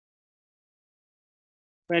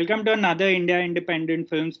Welcome to another India Independent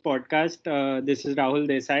Films podcast. This is Rahul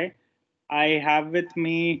Desai. I have with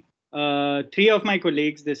me three of my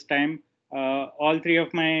colleagues this time. All three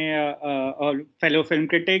of my all fellow film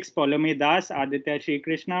critics, Paulomi Das, Aditya Shri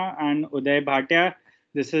Krishna, and Uday Bhatia.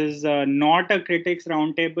 This is not a critics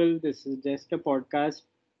roundtable. This is just a podcast.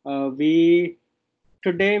 We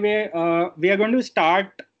Today we are going to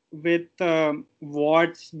start with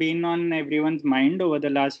what's been on everyone's mind over the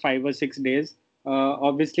last 5 or 6 days.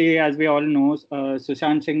 Obviously, as we all know,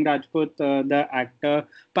 Sushant Singh Rajput, the actor,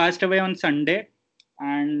 passed away on Sunday,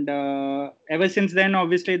 and ever since then,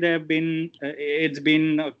 obviously, there have been it's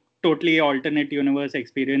been a totally alternate universe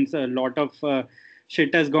experience. A lot of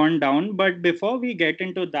shit has gone down. But before we get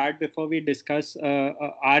into that, before we discuss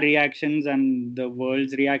our reactions and the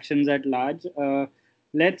world's reactions at large.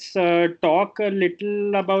 Let's talk a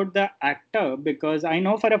little about the actor because I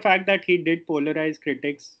know for a fact that he did polarize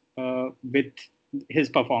critics with his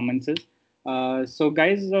performances. So,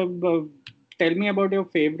 guys, tell me about your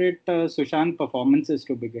favorite Sushant performances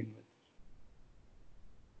to begin with.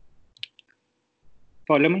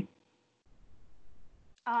 Follow me.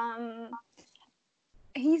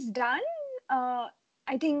 He's done, I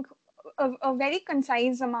think, a very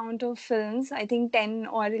concise amount of films. I think 10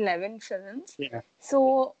 or 11 films. Yeah.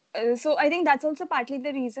 So I think that's also partly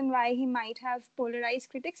the reason why he might have polarized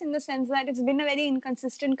critics in the sense that it's been a very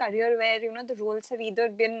inconsistent career where the roles have either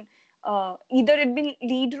been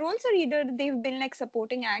lead roles or either they've been like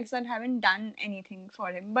supporting acts that haven't done anything for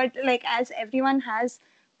him. But like as everyone has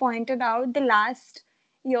pointed out, the last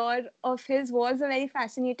year of his was a very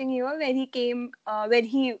fascinating year where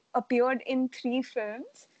he appeared in 3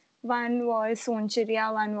 films. One was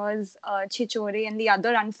Sonchiriya, one was Chichore, and the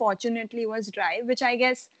other, unfortunately, was Drive, which I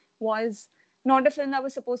guess was not a film that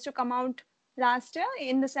was supposed to come out last year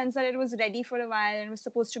in the sense that it was ready for a while and was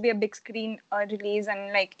supposed to be a big screen release,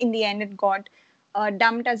 and like in the end, it got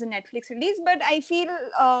dumped as a Netflix release. But I feel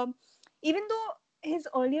even though his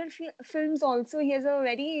earlier films also, he has a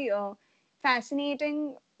very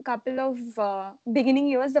fascinating couple of beginning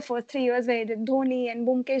years, the first 3 years where he did Dhoni and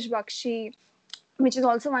Bhumkesh Bakshi, which is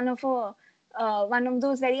also one of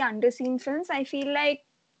those very underseen films. I feel like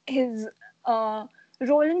his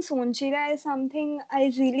role in Sonchira is something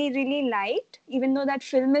I really, really liked, even though that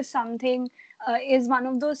film is one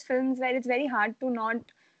of those films where it's very hard to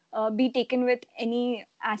not be taken with any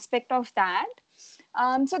aspect of that.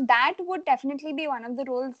 So that would definitely be one of the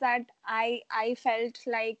roles that I felt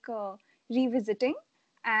like revisiting.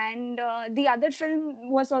 And the other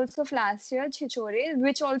film was also last year, Chichore,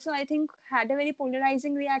 which also I think had a very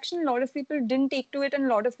polarizing reaction. A lot of people didn't take to it, and a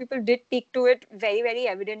lot of people did take to it very, very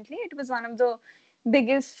evidently. It was one of the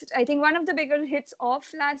one of the bigger hits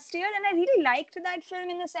of last year, and I really liked that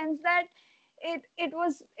film in the sense that it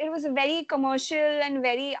was a very commercial and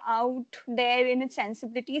very out there in its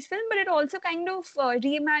sensibilities film, but it also kind of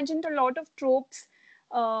reimagined a lot of tropes.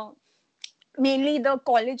 Mainly the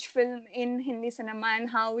college film in Hindi cinema and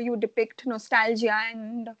how you depict nostalgia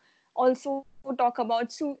and also talk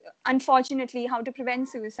about, unfortunately, how to prevent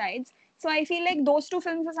suicides. So I feel like those 2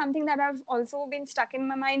 films are something that have also been stuck in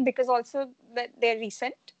my mind because also that they're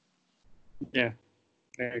recent. Yeah.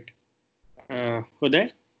 Right.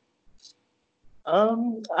 Uday?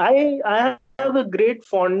 I have a great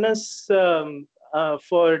fondness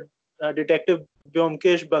for Detective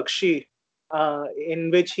Byomkesh Bakshi,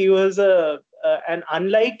 in which he was an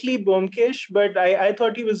unlikely Byomkesh, but I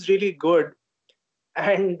thought he was really good.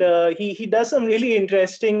 And he does some really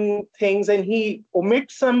interesting things, and he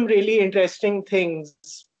omits some really interesting things.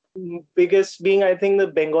 Biggest being, I think, the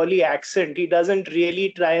Bengali accent. He doesn't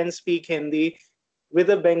really try and speak Hindi with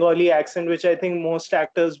a Bengali accent, which I think most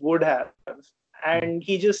actors would have. And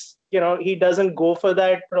he just, he doesn't go for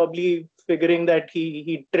that, probably figuring that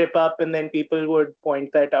he'd trip up and then people would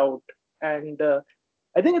point that out. And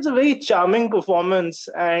I think it's a very charming performance.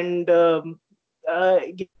 And,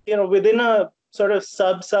 within a sort of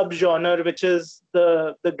sub genre, which is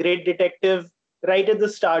the great detective right at the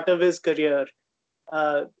start of his career,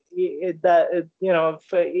 in that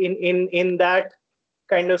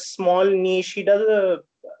kind of small niche, he does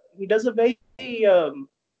a very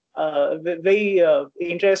very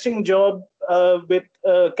interesting job with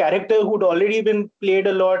a character who'd already been played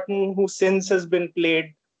a lot and who since has been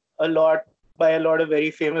played a lot by a lot of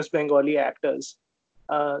very famous Bengali actors.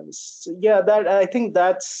 That I think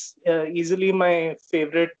that's easily my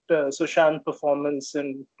favorite Sushant performance,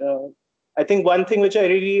 and I think one thing which I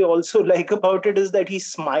really also like about it is that he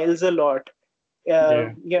smiles a lot.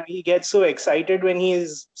 He gets so excited when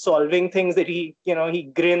he's solving things that he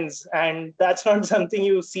grins, and that's not something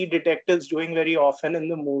you see detectives doing very often in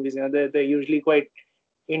the movies. They're usually quite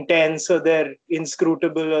intense or they're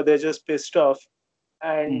inscrutable or they're just pissed off.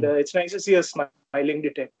 And it's nice to see a smiling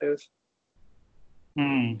detective.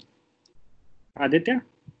 Aditya?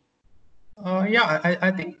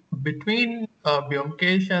 I think between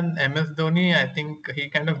Byomkesh and MS Dhoni, I think he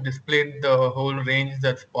kind of displayed the whole range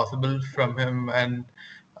that's possible from him. And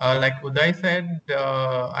like Uday said,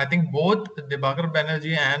 I think both Dibakar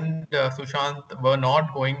Banerjee and Sushant were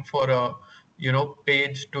not going for a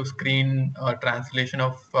page to screen translation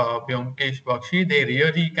of Byomkesh Bakshi. They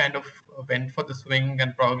really kind of went for the swing,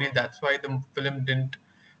 and probably that's why the film didn't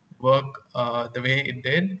work the way it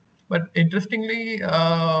did. But interestingly,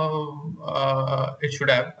 it should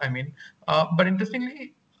have. I mean, but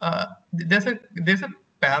interestingly, there's a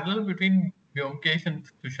parallel between Vyomkesh and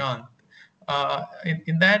Sushant.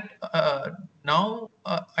 In that now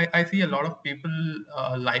I see a lot of people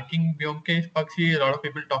liking Vyomkesh Bakshi. A lot of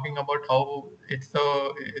people talking about how it's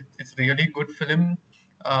really good film.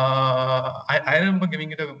 I remember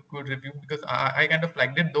giving it a good review because I kind of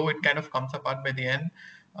liked it, though it kind of comes apart by the end.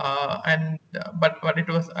 But it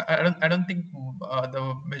was I don't think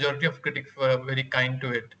the majority of critics were very kind to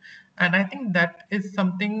it, and I think that is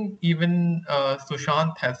something even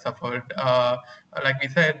Sushant has suffered. Like we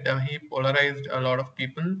said, he polarized a lot of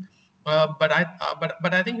people. But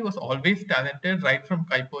I think he was always talented, right from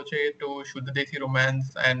Kai Poche to Shuddha Desi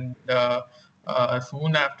Romance, and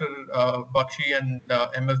soon after Bakshi and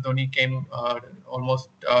MS Dhoni came almost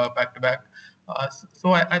back to back.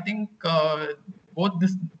 So I think both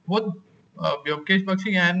Vyomkesh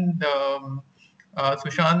Bakshi and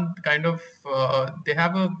Sushant kind of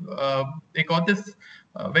they got this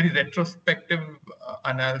very retrospective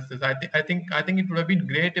analysis. I think it would have been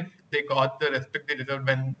great if they got the respect they deserved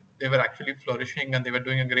when they were actually flourishing and they were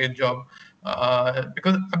doing a great job.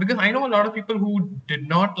 Because I know a lot of people who did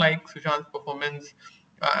not like Sushant's performance,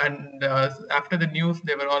 and after the news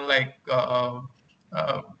they were all like,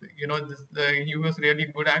 he was really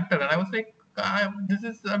good actor, and I was like, this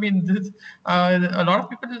is a lot of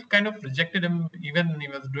people kind of rejected him even when he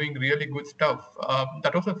was doing really good stuff.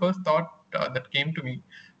 That was the first thought that came to me,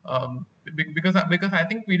 because I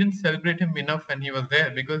think we didn't celebrate him enough when he was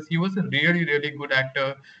there, because he was a really really good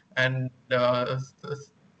actor, and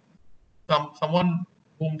someone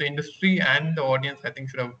whom the industry and the audience I think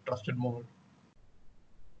should have trusted more.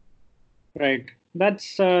 Right.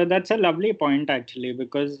 That's a lovely point actually,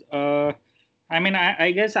 because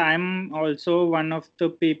I guess I'm also one of the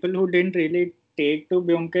people who didn't really take to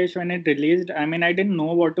Byomkesh when it released. I mean, I didn't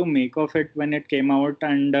know what to make of it when it came out,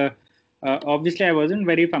 and obviously I wasn't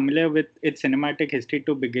very familiar with its cinematic history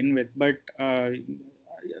to begin with. But I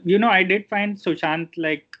did find Sushant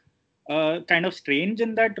like kind of strange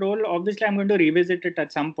in that role. Obviously, I'm going to revisit it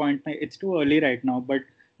at some point. It's too early right now, but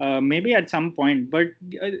maybe at some point. But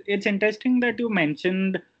it's interesting that you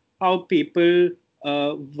mentioned how people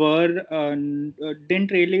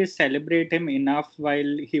didn't really celebrate him enough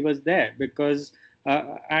while he was there, because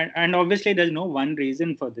and obviously there's no one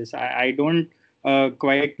reason for this. I don't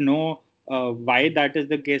quite know why that is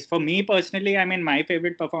the case. For me personally, I mean, my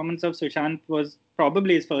favorite performance of Sushant was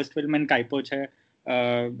probably his first film in Kai Poche,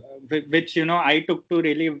 which I took to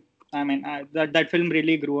really. I mean, that film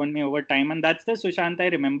really grew on me over time, and that's the Sushant I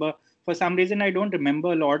remember. For some reason, I don't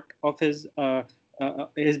remember a lot of his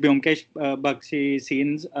Byomkesh Bakshi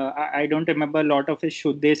scenes. I don't remember a lot of his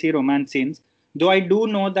Shuddha Desi Romance scenes, though I do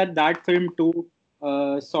know that film too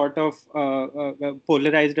sort of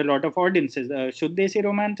polarized a lot of audiences. Shuddha Desi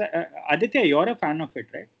Romance, Aditya, you're a fan of it,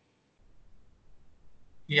 right?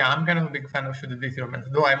 Yeah, I'm kind of a big fan of Shuddha Desi Romance,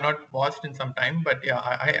 though I've not watched in some time. But yeah,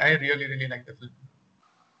 I really really like the film.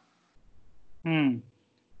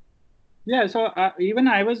 Yeah, so even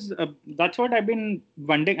I was, that's what I've been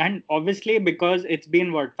wondering. And obviously, because it's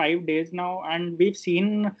been, 5 days now, and we've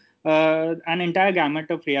seen an entire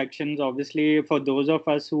gamut of reactions, obviously, for those of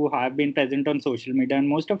us who have been present on social media, and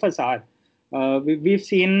most of us are. We've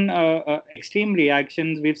seen extreme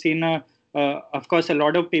reactions. We've seen, of course, a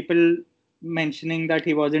lot of people mentioning that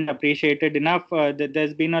he wasn't appreciated enough. That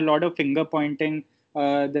there's been a lot of finger pointing.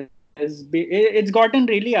 It's gotten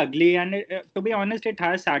really ugly, and to be honest, it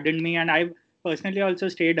has saddened me. And I've personally also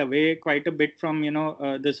stayed away quite a bit from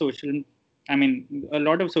the a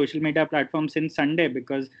lot of social media platforms since Sunday,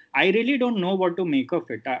 because I really don't know what to make of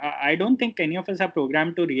it. I don't think any of us are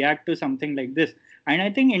programmed to react to something like this. And I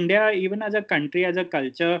think India, even as a country, as a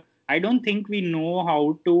culture, I don't think we know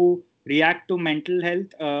how to react to mental health,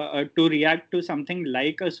 to react to something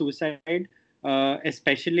like a suicide,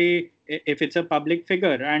 especially if it's a public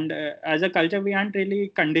figure. And as a culture, we aren't really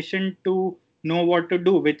conditioned to know what to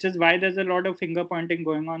do, which is why there's a lot of finger pointing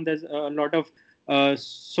going on. There's a lot of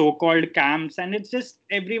so-called camps, and it's just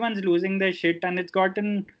everyone's losing their shit, and it's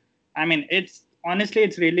gotten. I mean, it's honestly,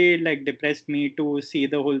 it's really like depressed me to see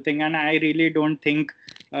the whole thing, and I really don't think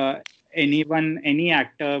any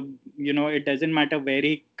actor, it doesn't matter where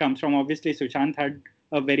he comes from. Obviously, Sushant had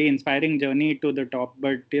a very inspiring journey to the top,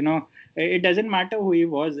 but it doesn't matter who he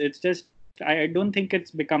was. It's just I don't think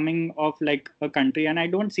it's becoming of like a country, and I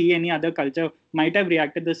don't see any other culture might have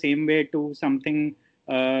reacted the same way to something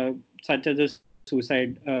such as a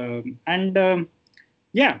suicide.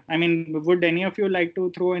 Yeah, I mean, would any of you like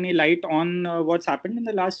to throw any light on what's happened in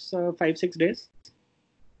the last 5-6 days?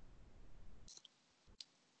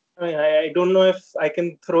 I mean, I don't know if I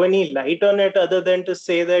can throw any light on it other than to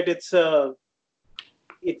say that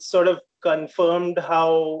it's sort of confirmed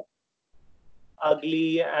how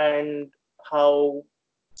ugly and how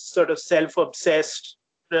sort of self-obsessed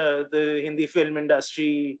the Hindi film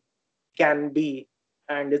industry can be,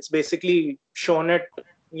 and it's basically shown it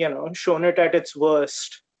at its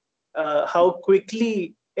worst. How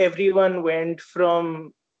quickly everyone went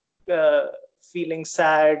from feeling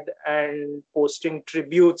sad and posting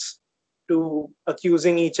tributes to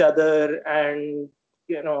accusing each other and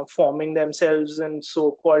forming themselves in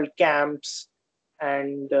so-called camps,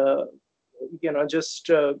 and just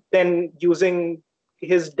then using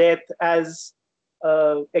his death as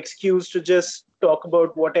excuse to just talk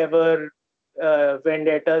about whatever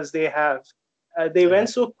vendettas they have. They went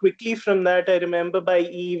so quickly from that. I remember by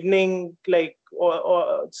evening, like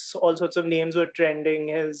all sorts of names were trending.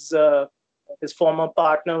 His former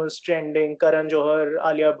partner was trending. Karan Johar,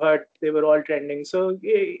 Alia Bhatt, they were all trending. So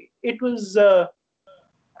it was,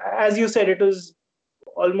 as you said, it was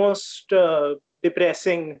almost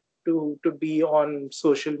depressing to be on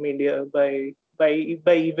social media by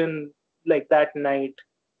even like that night,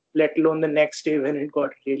 let alone the next day when it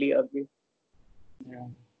got really ugly. Yeah.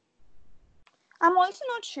 I'm also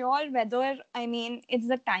not sure whether, I mean, it's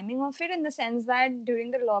the timing of it, in the sense that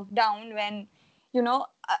during the lockdown, when,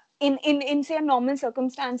 in say a normal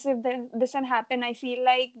circumstance, if this had happened, I feel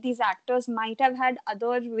like these actors might have had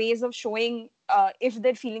other ways of showing if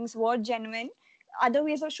their feelings were genuine, other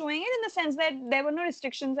ways of showing it, in the sense that there were no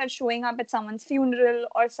restrictions at showing up at someone's funeral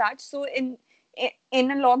or such. So in a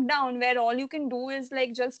lockdown where all you can do is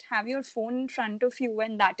like just have your phone in front of you,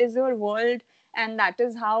 and that is your world, and that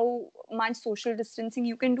is how much social distancing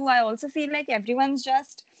you can do, I also feel like everyone's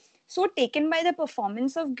just so taken by the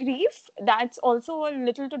performance of grief. That's also a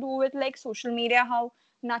little to do with like social media, how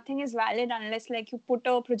nothing is valid unless like you put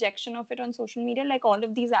a projection of it on social media. Like all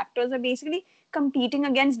of these actors are basically competing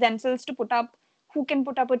against themselves to put up, who can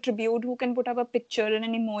put up a tribute, who can put up a picture and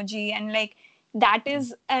an emoji, and like that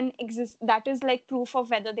is that is like proof of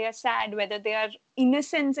whether they are sad, whether they are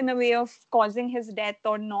innocent in a way of causing his death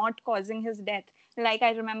or not causing his death. Like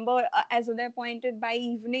I remember, as Uday pointed, by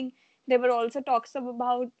evening there were also talks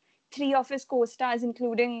about three of his co-stars,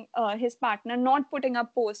 including his partner, not putting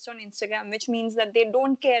up posts on Instagram, which means that they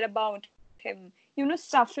don't care about him,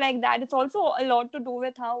 stuff like that. It's also a lot to do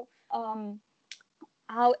with how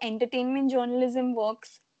entertainment journalism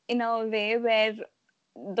works, in a way where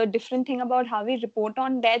the different thing about how we report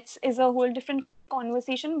on deaths is a whole different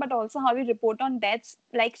conversation, but also how we report on deaths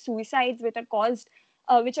like suicides, which are caused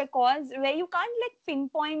where you can't like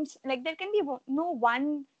pinpoint, like there can be no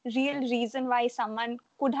one real reason why someone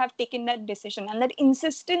could have taken that decision, and that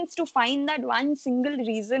insistence to find that one single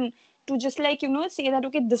reason to just like say that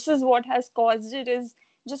okay, this is what has caused it, is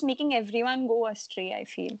just making everyone go astray, I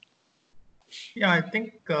feel. Yeah, I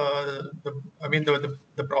think the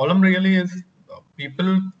problem really is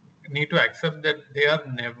people need to accept that they are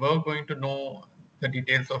never going to know the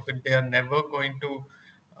details of it. They are never going to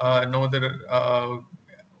know the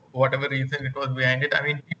whatever reason it was behind it. I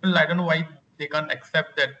mean, people, I don't know why they can't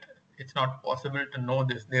accept that it's not possible to know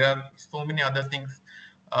this. There are so many other things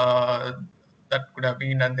that could have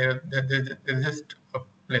been, and there's just a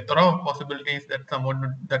plethora of possibilities that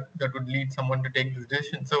that would lead someone to take this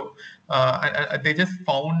decision. So they just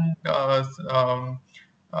found kind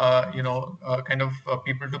of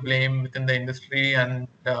people to blame within the industry, and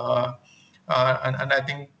I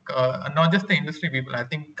think not just the industry people. I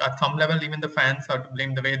think at some level even the fans are to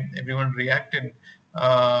blame, the way everyone reacted.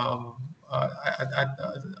 I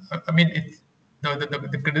mean, it's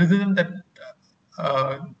the criticism that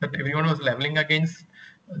everyone was leveling against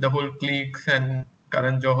the whole cliques and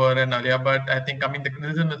Karan Johar and Alia Bhatt. I think, I mean, the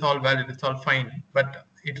criticism is all valid, it's all fine, but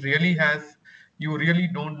it really has, you really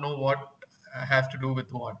don't know what has to do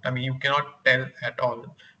with what. I mean, you cannot tell at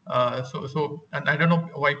all. And I don't know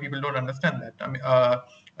why people don't understand that. I mean,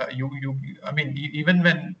 I mean, even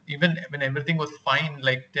when everything was fine,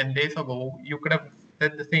 like 10 days ago, you could have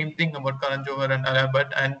said the same thing about Karan Johar and Alia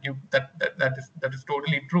Bhatt, and that is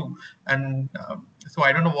totally true. And so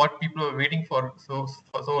I don't know what people are waiting for so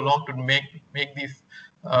long to make these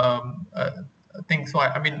things. So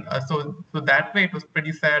I mean, so that way it was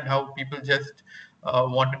pretty sad how people just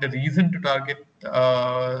wanted a reason to target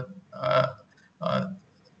uh,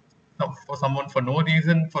 for someone for no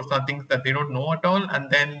reason, for some things that they don't know at all, and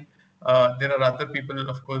then there are other people,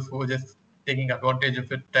 of course, who are just taking advantage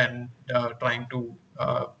of it and trying to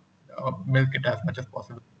milk it as much as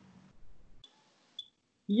possible.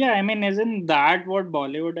 Yeah, I mean, isn't that what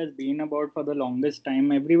Bollywood has been about for the longest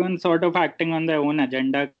time? Everyone sort of acting on their own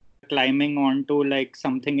agenda, climbing onto like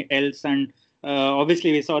something else. And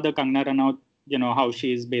obviously, we saw the Kangna Ranaut, how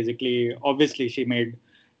she's basically, obviously, she made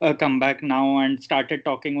a comeback now and started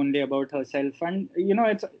talking only about herself. And,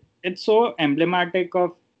 it's so emblematic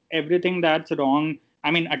of everything that's wrong. I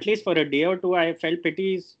mean, at least for a day or two, I felt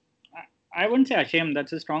pretty, I wouldn't say ashamed,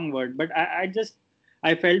 that's a strong word, but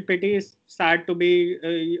I felt pretty sad to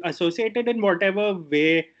be associated in whatever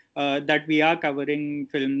way that we are covering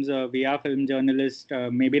films. We are film journalists,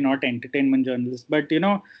 maybe not entertainment journalists, but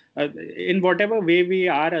in whatever way we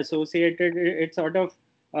are associated, it sort of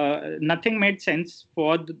nothing made sense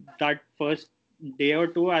for that first day or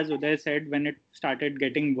two, as Uday said. When it started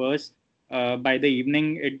getting worse, by the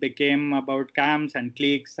evening, it became about camps and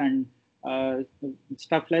cliques and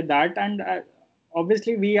stuff like that. And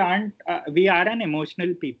obviously we are an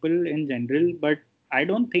emotional people in general, but I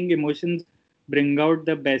don't think emotions bring out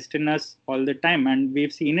the best in us all the time, and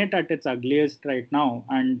we've seen it at its ugliest right now.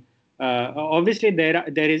 And obviously there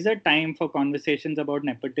is a time for conversations about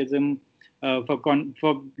nepotism, for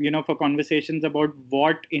conversations about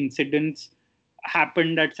what incidents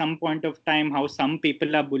happened at some point of time, how some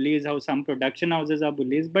people are bullies, how some production houses are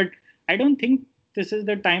bullies. But I don't think this is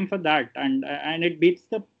the time for that, and it beats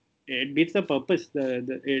the purpose.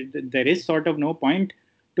 There is sort of no point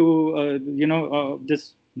to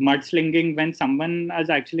just mudslinging when someone has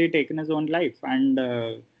actually taken his own life. And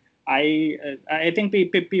I think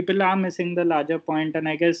people are missing the larger point. And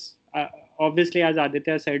I guess obviously, as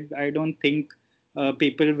Aditya said, I don't think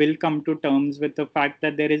people will come to terms with the fact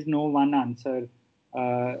that there is no one answer.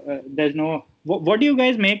 There's no. What do you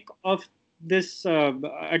guys make of this?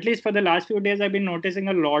 At least for the last few days, I've been noticing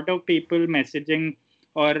a lot of people messaging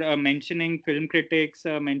or mentioning film critics,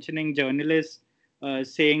 mentioning journalists,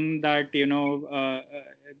 saying that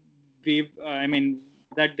I mean,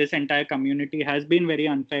 that this entire community has been very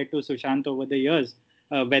unfair to Sushant over the years,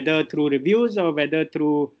 whether through reviews or whether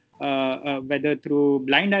through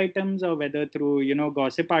blind items or whether through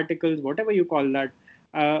gossip articles, whatever you call that.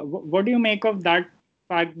 What do you make of that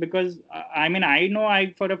fact? Because I mean, I know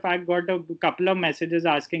I for a fact got a couple of messages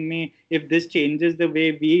asking me if this changes the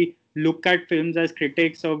way we look at films as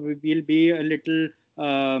critics, or we'll be a little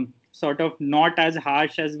sort of not as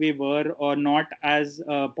harsh as we were, or not as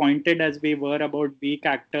pointed as we were about weak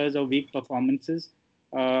actors or weak performances.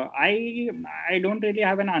 I don't really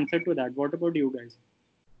have an answer to that. What about you guys?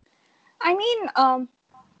 I mean,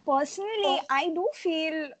 personally, I do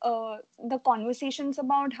feel the conversations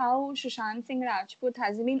about how Sushant Singh Rajput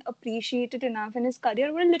has been appreciated enough in his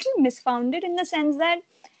career were a little misfounded, in the sense that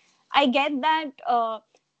I get that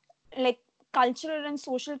like cultural and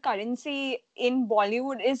social currency in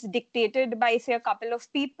Bollywood is dictated by, say, a couple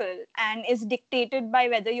of people, and is dictated by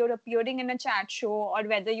whether you're appearing in a chat show or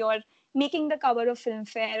whether you're making the cover of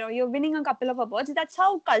Filmfare or you're winning a couple of awards. That's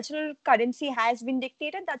how cultural currency has been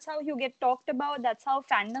dictated. That's how you get talked about. That's how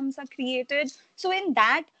fandoms are created. So in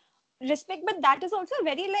that respect, but that is also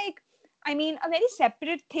very a very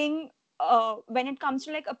separate thing when it comes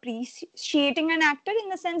to like appreciating an actor, in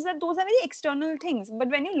the sense that those are very external things. But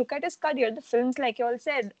when you look at his career, the films, like you all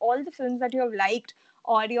said, all the films that you have liked,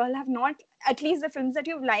 or you all have not, at least the films that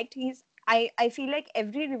you've liked, I feel like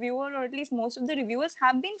every reviewer, or at least most of the reviewers,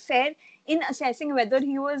 have been fair in assessing whether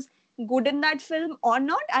he was good in that film or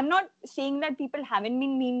not. I'm not saying that people haven't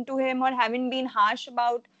been mean to him or haven't been harsh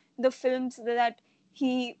about the films that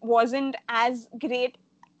he wasn't as great.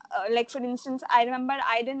 Like, for instance, I remember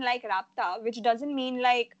I didn't like Rapta, which doesn't mean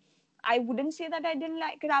like I wouldn't say that I didn't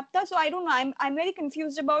like Rapta. So I don't know. I'm very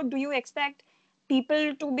confused about, do you expect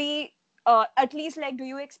people to be at least like, do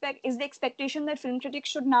you expect, is the expectation that film critics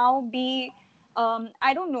should now be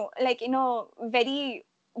I don't know, like, in a very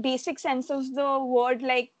basic sense of the word,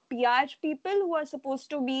 like PR people who are supposed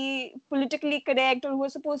to be politically correct, or who are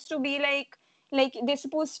supposed to be like they're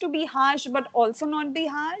supposed to be harsh but also not be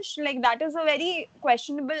harsh? Like, that is a very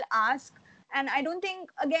questionable ask. And I don't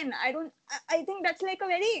think, again, I think that's like a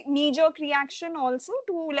very knee-jerk reaction also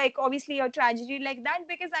to like obviously a tragedy like that,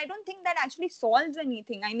 because I don't think that actually solves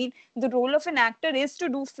anything. I mean, the role of an actor is to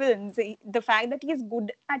do films. The fact that he's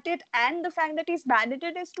good at it and the fact that he's bad at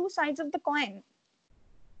it is two sides of the coin.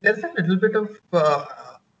 There's a little bit of,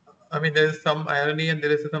 I mean, there's some irony and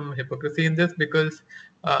there is some hypocrisy in this, because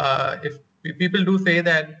if people do say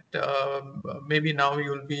that maybe now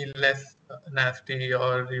you'll be less nasty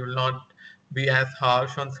or you'll not be as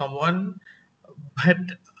harsh on someone, but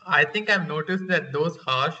I think I've noticed that those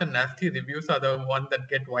harsh and nasty reviews are the ones that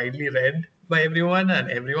get widely read by everyone,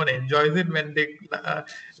 and everyone enjoys it when they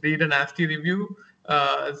read a nasty review.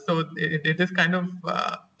 So it is kind of,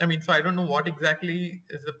 I mean, so I don't know what exactly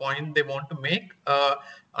is the point they want to make.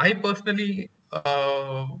 I personally,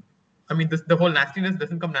 I mean, the whole nastiness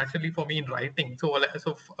doesn't come naturally for me in writing. So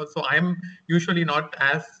I'm usually not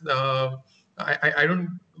as, I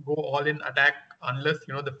don't go all in attack unless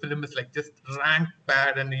the film is like just ranked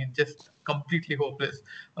bad and it's just completely hopeless.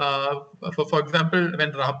 For example,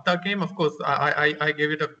 when Rabta came, of course I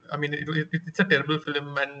gave it a, I mean it's a terrible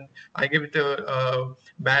film and I gave it a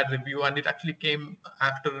bad review, and it actually came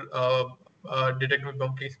after Detective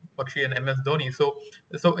Vyomkesh Bakshi and MS Dhoni. So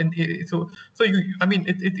you, I mean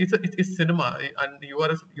it's cinema, and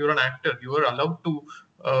you're an actor. You are allowed to.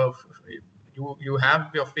 You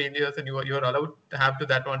have your failures, and you're allowed to have to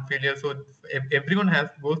that one failure. So everyone has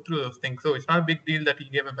goes through those things. So it's not a big deal that he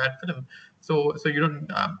gave a bad film. So you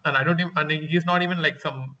don't, and I don't even, and he's not even like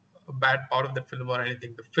some bad part of the film or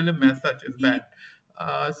anything. The film as such is bad.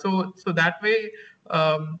 So that way,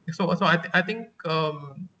 I think,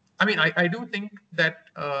 I mean, I do think that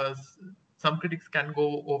some critics can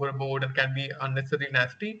go overboard and can be unnecessarily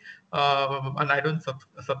nasty, and I don't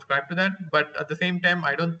subscribe to that. But at the same time,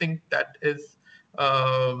 I don't think that is,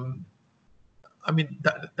 I mean,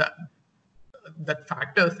 that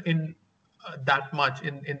factors in that much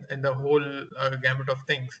in the whole gamut of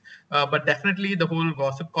things. But definitely the whole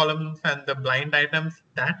gossip columns and the blind items,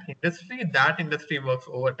 that industry works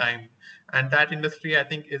over time, and that industry I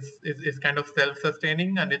think is kind of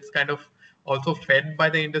self-sustaining, and it's kind of also fed by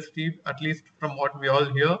the industry, at least from what we all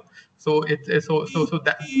hear. So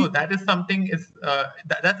that is something is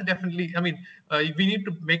that's definitely, I mean, we need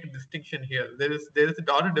to make a distinction here. There is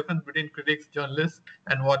a lot of difference between critics, journalists,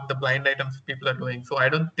 and what the blind items people are doing. So I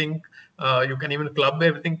don't think you can even club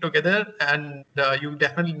everything together, and you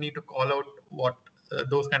definitely need to call out what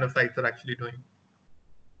those kind of sites are actually doing.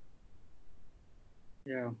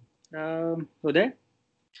 Yeah. Uday?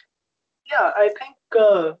 Yeah, I think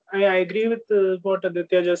I agree with what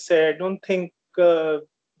Aditya just said. I don't think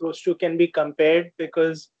those two can be compared,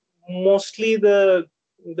 because mostly the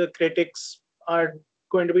critics are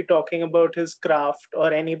going to be talking about his craft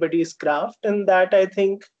or anybody's craft, and that I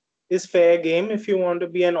think is fair game. If you want to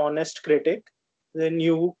be an honest critic, then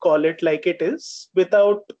you call it like it is,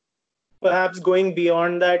 without perhaps going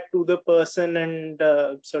beyond that to the person and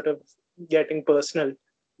sort of getting personal.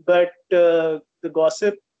 But the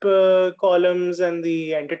gossip columns and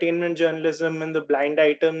the entertainment journalism and the blind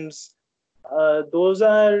items, those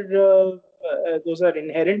are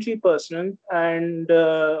inherently personal, and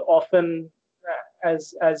often,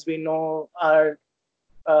 as we know, are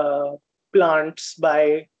plants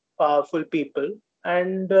by powerful people,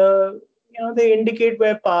 and they indicate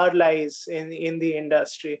where power lies in the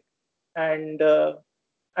industry. And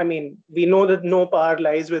I mean, we know that no power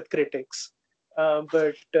lies with critics,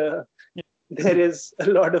 but there is a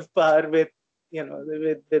lot of power with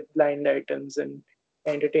with blind items and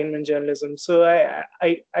entertainment journalism. So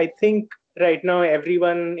I think right now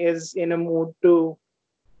everyone is in a mood to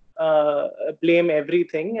blame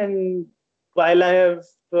everything. And while I have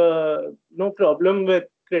no problem with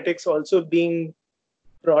critics also being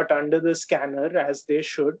brought under the scanner, as they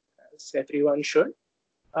should, as everyone should,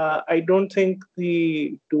 I don't think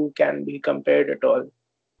the two can be compared at all.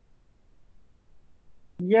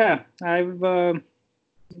 Yeah, I've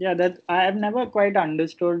never quite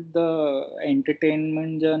understood the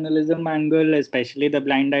entertainment journalism angle, especially the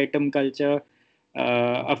blind item culture.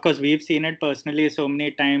 Of course, we've seen it personally so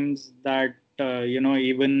many times that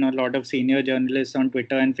even a lot of senior journalists on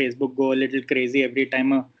Twitter and Facebook go a little crazy every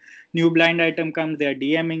time a new blind item comes. They are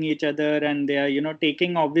DMing each other, and they are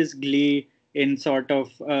taking obvious glee in sort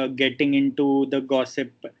of getting into the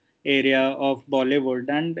gossip area of Bollywood.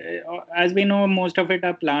 And as we know, most of it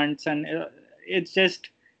are plants, and it's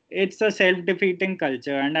just it's a self-defeating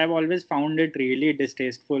culture, and I've always found it really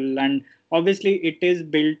distasteful. And obviously it is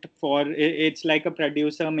built for, it's like a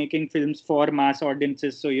producer making films for mass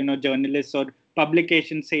audiences. So journalists or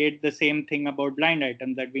publications say it the same thing about Blind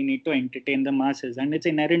Items, that we need to entertain the masses, and it's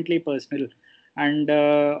inherently personal. And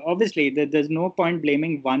obviously there's no point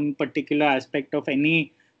blaming one particular aspect of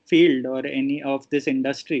any field or any of this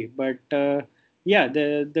industry, but yeah,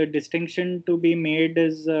 the distinction to be made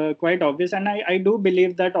is quite obvious, and I do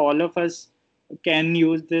believe that all of us can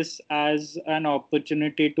use this as an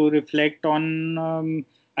opportunity to reflect on,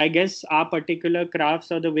 I guess, our particular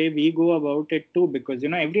crafts or the way we go about it too, because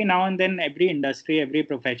every now and then every industry, every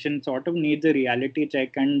profession sort of needs a reality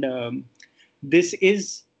check, and this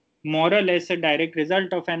is more or less a direct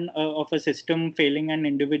result of a system failing an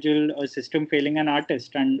individual, a system failing an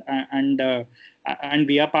artist, and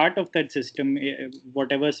we are part of that system,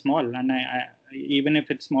 whatever small, and even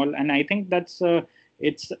if it's small. And I think that's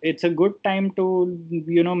it's a good time to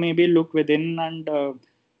maybe look within and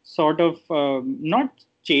sort of not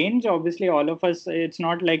change. Obviously all of us, it's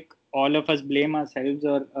not like all of us blame ourselves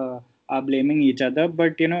or are blaming each other,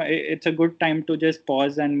 but it's a good time to just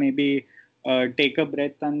pause and maybe take a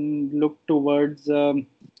breath and look towards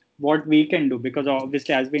what we can do, because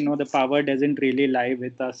obviously, as we know, the power doesn't really lie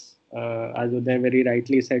with us. As Uday very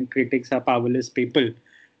rightly said, critics are powerless people.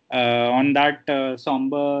 On that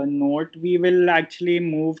somber note, we will actually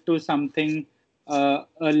move to something a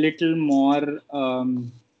little more.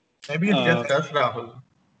 Maybe it's just us, Rahul.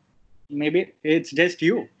 Maybe it's just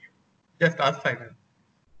you. Just us, I mean.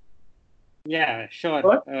 Yeah, sure.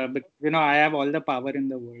 What? But I have all the power in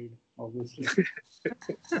the world, obviously.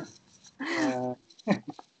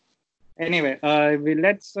 Anyway,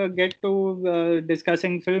 let's get to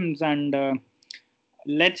discussing films, and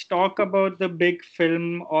let's talk about the big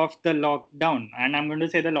film of the lockdown. And I'm going to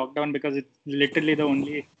say the lockdown because it's literally the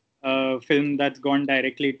only film that's gone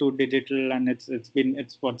directly to digital, and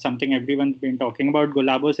it's what something everyone's been talking about.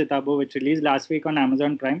 Gulabo Sitabo, which released last week on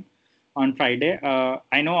Amazon Prime on Friday.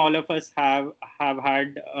 I know all of us have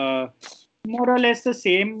had more or less the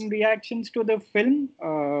same reactions to the film,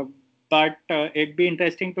 but it'd be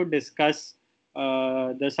interesting to discuss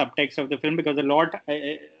the subtext of the film, because a lot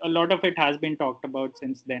of it has been talked about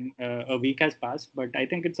since then. A week has passed, but I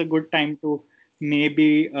think it's a good time to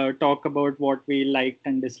maybe talk about what we liked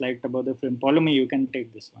and disliked about the film. Paulomi, you can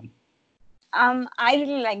take this one. I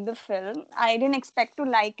really liked the film. I didn't expect to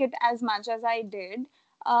like it as much as I did.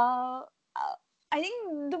 I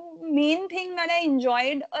think the main thing that I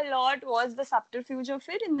enjoyed a lot was the subterfuge of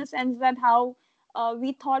it, in the sense that how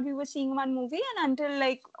we thought we were seeing one movie, and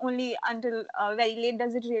only until very late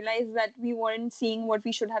does it realize that we weren't seeing what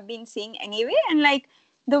we should have been seeing anyway. And like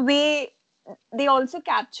the way they also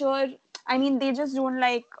capture, I mean, they just don't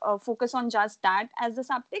focus on just that as the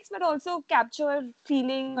subtext, but also capture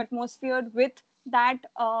feeling, atmosphere with that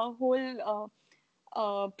whole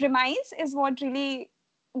premise is what really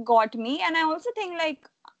got me. And I also think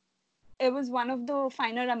it was one of the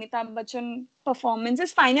finer Amitabh Bachchan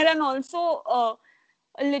performances, finer and also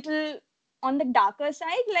a little on the darker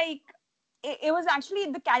side. It was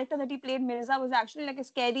actually, the character that he played, Mirza, was actually like a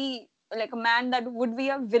scary, like a man that would be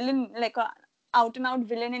a villain, like a out and out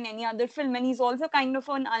villain in any other film, and he's also kind of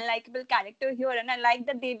an unlikable character here. And I like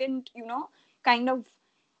that they didn't kind of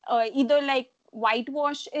either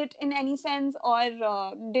whitewash it in any sense, or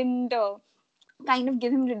didn't kind of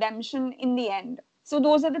give him redemption in the end. So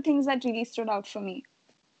those are the things that really stood out for me.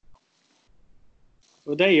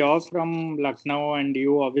 Uday, you're from Lucknow, and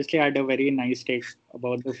you obviously had a very nice take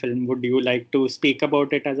about the film. Would you like to speak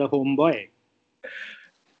about it as a homeboy?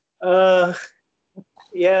 I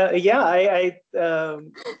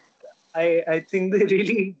think they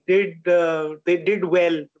really did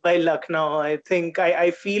well by Lucknow. I think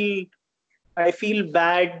I feel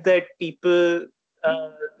bad that people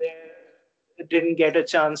they didn't get a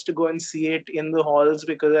chance to go and see it in the halls,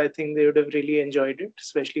 because I think they would have really enjoyed it,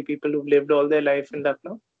 especially people who've lived all their life in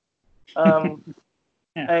Lucknow.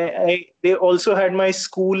 Yeah. They also had my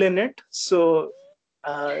school in it, so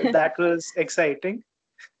that was exciting.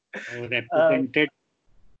 Represented.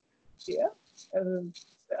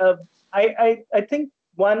 I think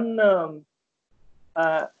one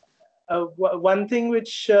one thing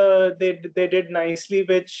which they did nicely,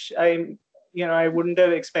 which I wouldn't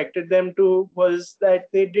have expected them to, was that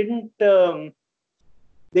they didn't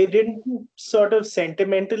sort of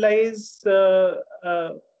sentimentalize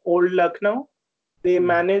old Lucknow. They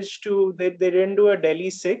managed to, they didn't do a Delhi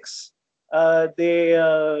 6. They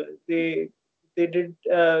did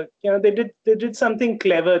they did something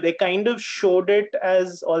clever. They kind of showed it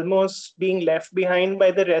as almost being left behind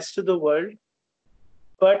by the rest of the world,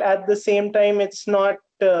 but at the same time, it's not.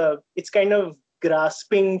 It's kind of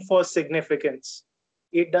grasping for significance.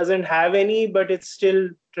 It doesn't have any, but it's still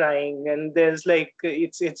trying. And there's like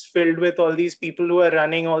it's filled with all these people who are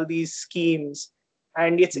running all these schemes,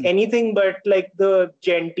 and it's anything but like the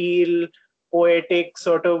genteel, poetic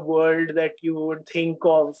sort of world that you would think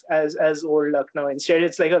of as old Lucknow. Instead,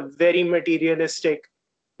 it's like a very materialistic,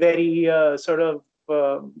 very sort of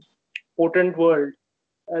potent world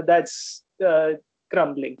that's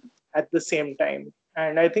crumbling at the same time.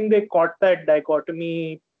 And I think they caught that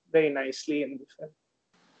dichotomy very nicely in the film.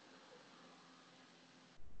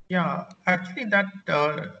 Yeah, actually,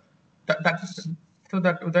 so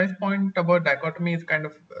that Uday's point about dichotomy is kind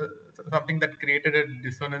of something that created a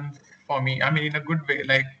dissonance for me. I mean, in a good way.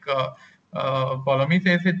 Like Polomi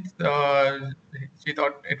says, she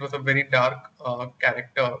thought it was a very dark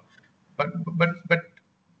character, but but but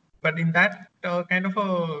but in that kind of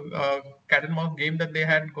a cat and mouse game that they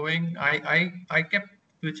had going, I kept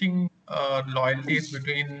switching loyalties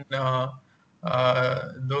between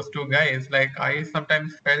those two guys. Like I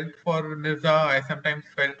sometimes felt for Mirza, I sometimes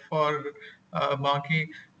felt for Maki.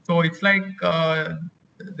 So it's like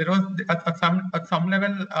there was at some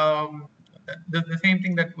level the same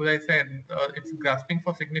thing that I said. It's grasping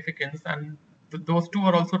for significance, and those two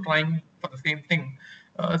are also trying for the same thing.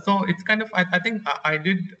 So it's kind of I think I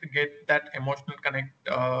did get that emotional connect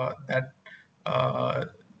uh, that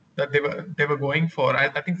they were going for.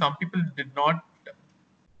 I think some people did not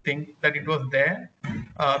think that it was there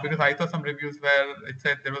because I saw some reviews where it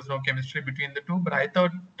said there was no chemistry between the two, but I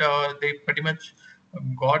thought they pretty much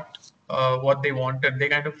got what they wanted. They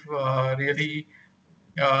kind of really,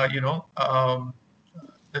 you know,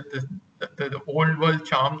 the, the old world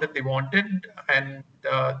charm that they wanted, and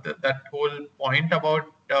that whole point about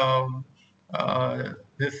uh,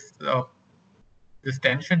 this this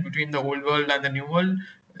tension between the old world and the new world,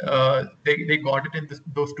 they got it in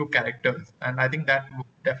those two characters, and I think that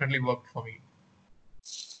definitely worked for me.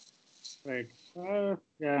 Right.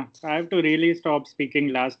 Yeah, I have to really stop speaking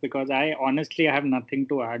last because I honestly have nothing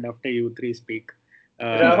to add after you three speak.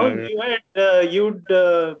 Rahul,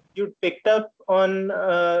 you'd picked up on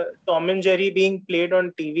Tom and Jerry being played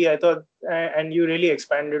on TV. I thought, and you really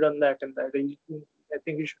expanded on that. And that I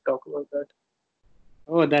think you should talk about that.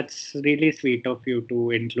 Oh, that's really sweet of you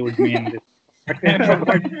to include me in this.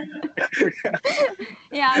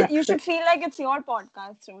 Yeah, you should feel like it's your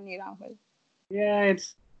podcast only, Rahul. Yeah,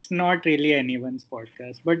 it's not really anyone's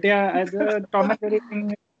podcast, but yeah, as a Tom and Jerry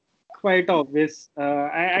thing, quite obvious.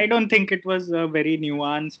 I don't think it was very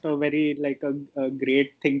nuanced or very like a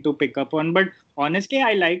great thing to pick up on. But honestly,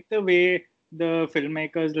 I like the way the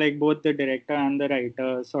filmmakers, like both the director and the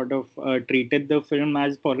writer, sort of treated the film.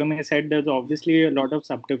 As Pauline said, there's obviously a lot of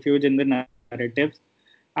subterfuge in the narratives.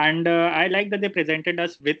 And I like that they presented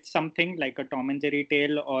us with something like a Tom and Jerry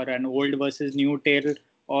tale or an old versus new tale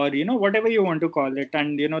or, whatever you want to call it.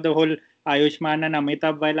 And, the whole Ayushmann and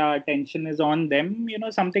Amitabh, while our attention is on them,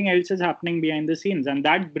 something else is happening behind the scenes. And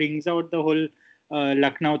that brings out the whole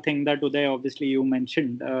Lucknow thing that Uday, obviously, you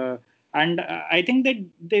mentioned. And I think that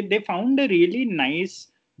they found a really nice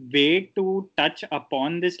way to touch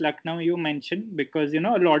upon this Lucknow you mentioned because, a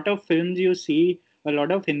lot of films you see, a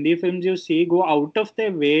lot of Hindi films you see go out of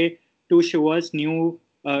their way to show us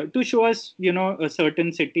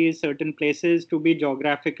certain cities, certain places, to be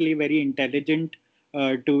geographically very intelligent.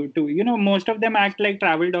 Most of them act like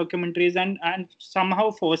travel documentaries and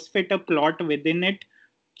somehow force fit a plot within it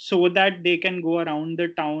so that they can go around the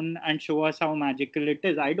town and show us how magical it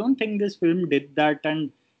is. I don't think this film did that,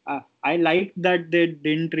 and I like that they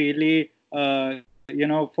didn't really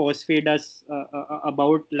force feed us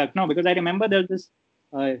about Lucknow, because I remember there was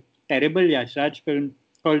this terrible Yash Raj film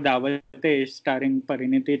called Dawat-e-Ishq starring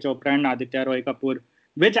Pariniti Chopra and Aditya Roy Kapoor,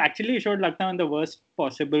 which actually showed Lucknow in the worst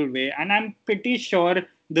possible way. And I'm pretty sure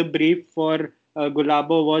the brief for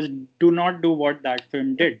Gulabo was do not do what that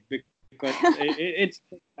film did, because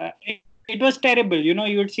it was terrible.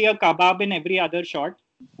 You'd see a kebab in every other shot.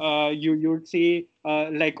 You'd see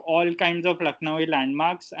like all kinds of Lucknowi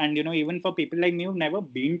landmarks, and even for people like me who've never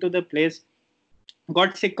been to the place,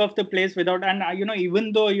 got sick of the place without. And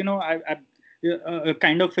even though a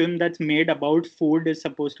kind of film that's made about food is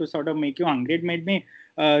supposed to sort of make you hungry, it made me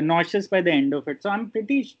nauseous by the end of it. So I'm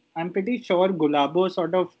pretty sure Gulabo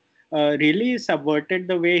sort of really subverted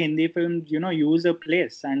the way Hindi films use a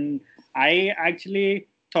place, and I actually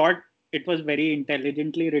thought it was very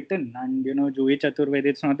intelligently written. And Juhi Chaturvedi,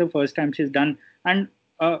 it's not the first time she's done. And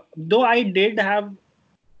though I did have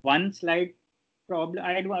one slight problem,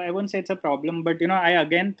 I won't say it's a problem, but I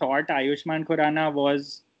again thought Ayushmann Khurrana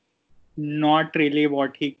was not really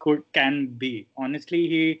what he can be. Honestly,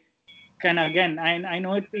 he can, again, I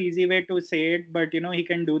know it's the easy way to say it, but he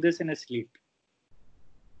can do this in his sleep.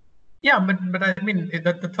 Yeah, but I mean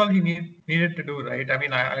that's all he needed to do, right? I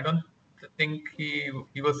mean, I don't think he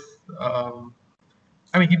was.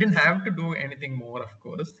 I mean, he didn't have to do anything more, of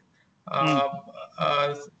course. Uh,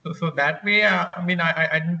 so that way, I mean,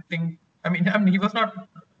 I didn't think. I mean, he was not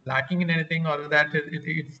lacking in anything, or that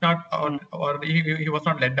it's not, or he was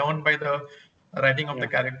not let down by the writing of the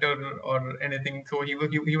character or anything. So he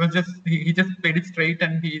was just he just played it straight,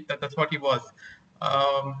 and that's what he was.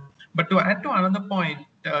 But to add to another point,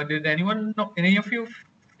 did anyone know, any of you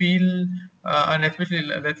feel, and especially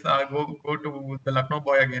let's go to the Lucknow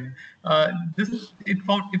Boy again. This it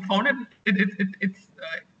founded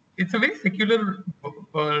it's a very secular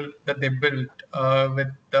world that they built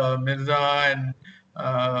with Mirza and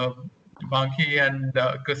uh, Banki and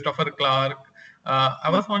Christopher Clark. I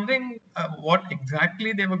was wondering what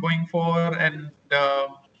exactly they were going for, and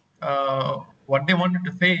what they wanted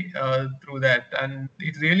to say through that, and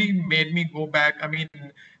it really made me go back. I mean,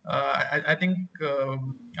 I think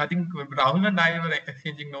Rahul and I were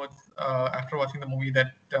exchanging notes after watching the movie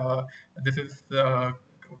that this is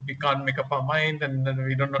we can't make up our mind, and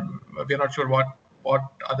we're not sure what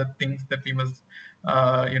other things that we must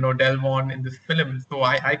delve on in this film. So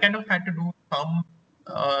I kind of had to do some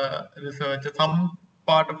research, some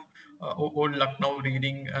part of old Lucknow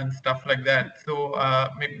reading and stuff like that. So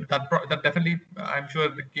maybe that definitely, I'm sure,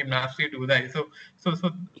 came naturally to Uday. So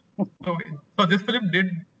this film did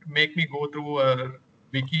make me go through a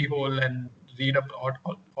wiki hole and read up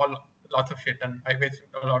all lots of shit, and I wasted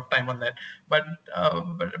a lot of time on that. But I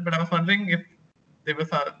was wondering if they were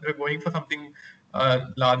going for something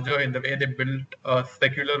larger in the way they built a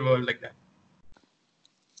secular world like that.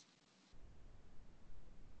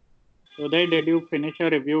 Uday, did you finish your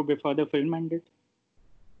review before the film ended?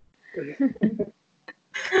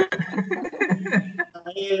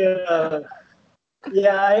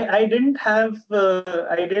 I didn't have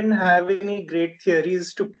any great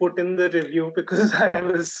theories to put in the review because I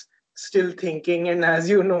was still thinking, and as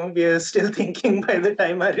you know, we are still thinking by the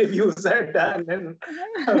time our reviews are done and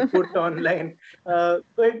put online.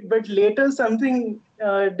 But later something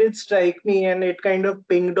did strike me, and it kind of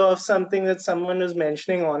pinged off something that someone was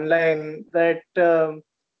mentioning online, that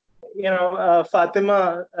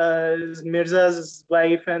Fatima is Mirza's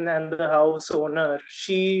wife and the house owner.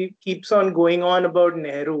 She keeps on going on about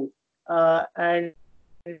Nehru, and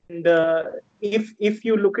if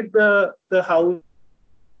you look at the house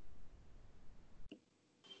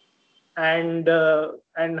and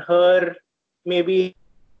her, maybe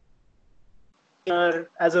her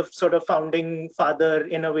as a sort of founding father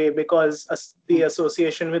in a way, because the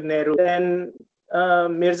association with Nehru, then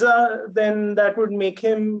Mirza, then that would make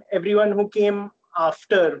him everyone who came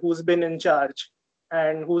after, who's been in charge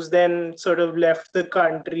and who's then sort of left the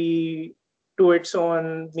country to its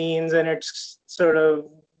own means, and it's sort of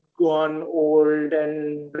gone old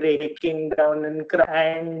and breaking down and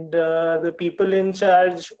the people in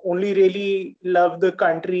charge only really love the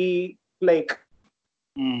country like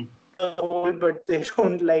whole, but they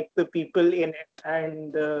don't like the people in it.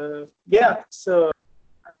 And so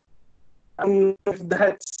I don't know if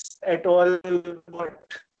that's at all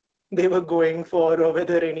what they were going for, or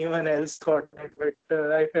whether anyone else thought that, but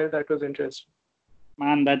I felt that was interesting.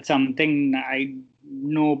 Man, that's something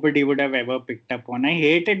nobody would have ever picked up on. I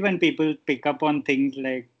hate it when people pick up on things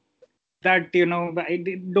like that, I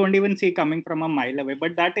don't even see coming from a mile away.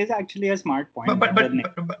 But that is actually a smart point. But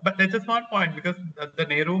it's a smart point, because the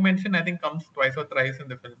Nehru mention, I think, comes twice or thrice in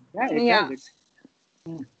the film. Yeah, it does.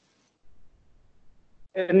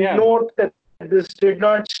 And note that this did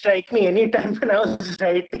not strike me any time when I was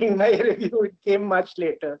writing my review. It came much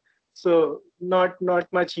later, so not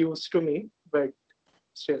much use to me, but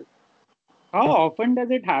still. How often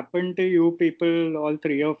does it happen to you people, all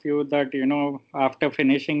three of you, that after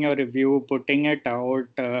finishing your review, putting it out,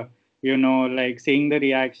 like seeing the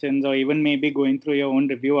reactions, or even maybe going through your own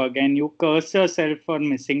review again, you curse yourself for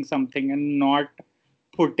missing something and not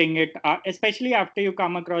putting it, especially after you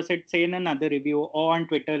come across it, say in another review or on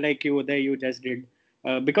Twitter like you just did,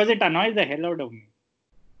 because it annoys the hell out of me.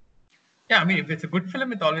 Yeah, I mean, if it's a good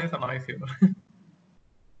film, it always annoys you.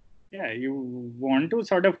 Yeah, you want to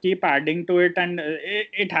sort of keep adding to it, and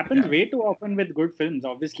it happens way too often with good films.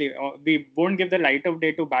 Obviously, we won't give the light of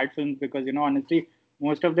day to bad films because honestly,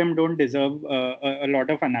 most of them don't deserve a lot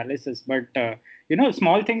of analysis. But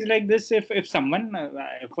small things like this, if someone,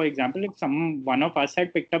 for example, if one of us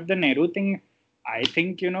had picked up the Nehru thing, I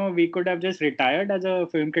think we could have just retired as a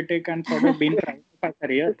film critic and sort of been proud of our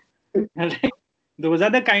career. those are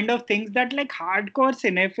the kind of things that like hardcore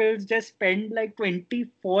cinephiles just spend like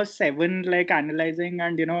 24/7 like analyzing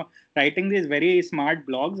and writing these very smart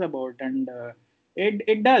blogs about. And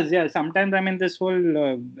it does, yeah, sometimes. I mean, this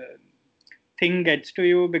whole thing gets to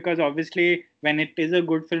you because obviously when it is a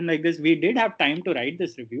good film like this, we did have time to write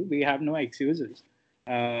this review, we have no excuses,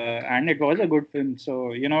 and it was a good film.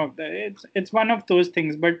 So it's one of those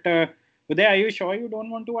things. But Uday, are you sure you don't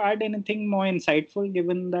want to add anything more insightful,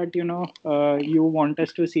 given that you want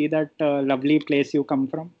us to see that lovely place you come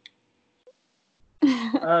from?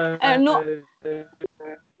 No.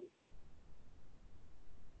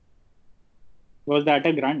 Was that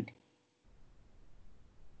a grunt?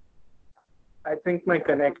 I think my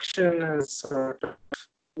connection is sort of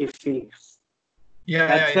iffy.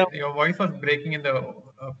 Yeah, your voice was breaking in the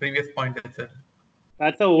previous point itself.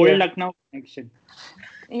 That's a old Lucknow connection.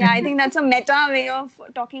 Yeah, I think that's a meta way of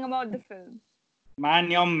talking about the film. Man,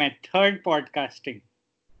 your method podcasting.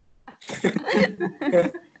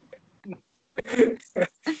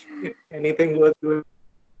 Anything worth doing.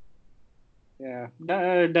 Yeah.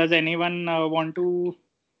 Does anyone want to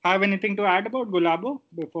have anything to add about Gulabo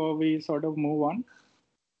before we sort of move on?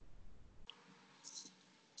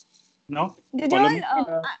 No? Did you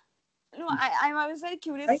all? No, I was very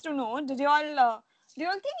curious to know. Did you all think you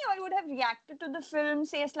all would have reacted to the film,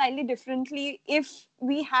 say, slightly differently if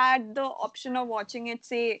we had the option of watching it,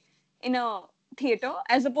 say, in a theater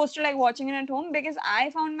as opposed to like watching it at home? Because I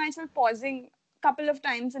found myself pausing a couple of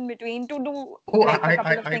times in between to do a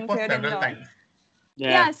couple of things here and there.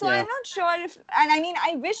 Yeah, so I'm not sure if, and I mean,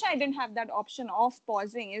 I wish I didn't have that option of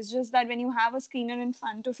pausing. It's just that when you have a screener in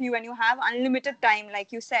front of you and you have unlimited time,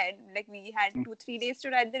 like you said, like we had 2-3 days to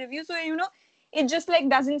write the review. So, it just like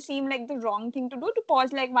doesn't seem like the wrong thing to do to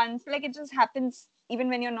pause like once. Like it just happens even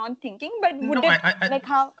when you're not thinking. But would like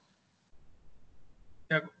how?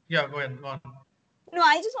 Yeah, go ahead. Go on. No,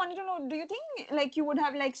 I just wanted to know, do you think like you would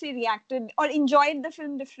have like say reacted or enjoyed the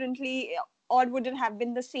film differently, or would it have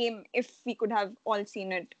been the same if we could have all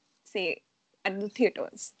seen it, say, at the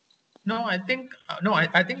theaters? No, I think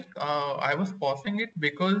I was pausing it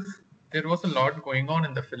because there was a lot going on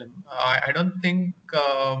in the film. I don't think.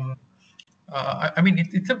 I mean,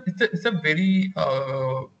 it's a very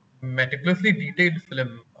meticulously detailed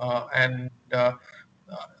film, and a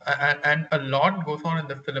lot goes on in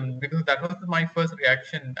the film because that was my first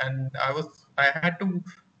reaction, and I had to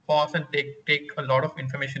pause and take a lot of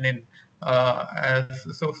information in.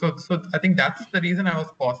 So I think that's the reason I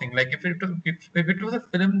was pausing. Like if it was a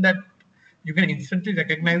film that you can instantly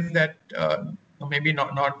recognize that maybe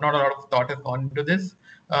not a lot of thought has gone into this.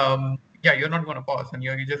 Yeah, you're not going to pause and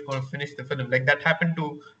you're just going to finish the film. Like that happened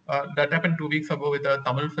 2 weeks ago with a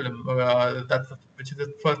Tamil film, which is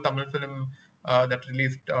the first Tamil film that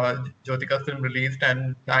released. Jyotika's film released,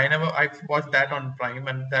 and I watched that on Prime,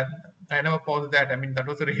 and that I never paused that. I mean, that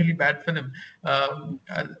was a really bad film.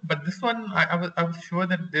 But this one, I was sure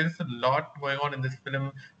that there's a lot going on in this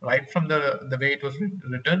film right from the way it was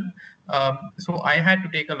written. So I had to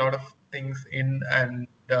take a lot of things in, and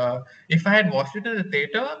if I had watched it in the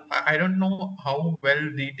theater, I don't know how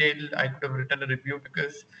well detailed I could have written a review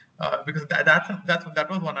because that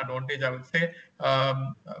was one advantage, I would say,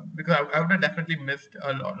 because I would have definitely missed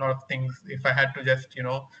a lot of things if I had to just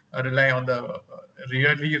rely on the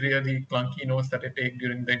really clunky notes that I take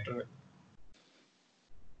during the interval.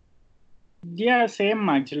 Yeah, same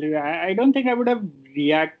actually. I don't think I would have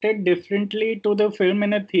reacted differently to the film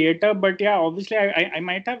in a theater, but yeah, obviously I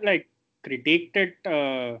might have like critiqued it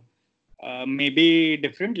maybe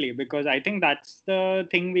differently, because I think that's the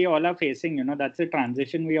thing we all are facing. That's the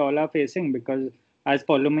transition we all are facing, because as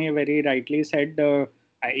Paulomi very rightly said,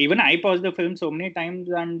 even I paused the film so many times,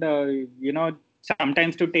 and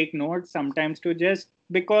sometimes to take notes, sometimes to just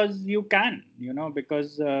because you can,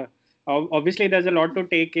 because. Obviously there's a lot to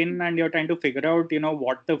take in, and you're trying to figure out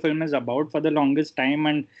what the film is about for the longest time,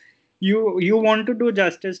 and you want to do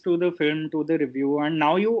justice to the film, to the review, and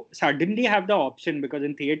now you suddenly have the option, because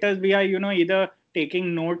in theaters we are either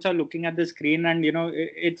taking notes or looking at the screen, and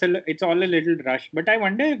it's all a little rush. But I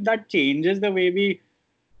wonder if that changes the way we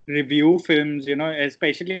review films,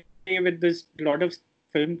 especially with this lot of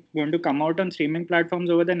films going to come out on streaming platforms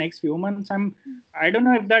over the next few months. I don't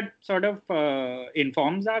know if that sort of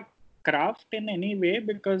informs our craft in any way,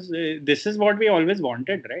 because this is what we always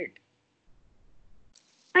wanted, right?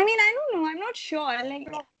 I mean, I don't know. I'm not sure.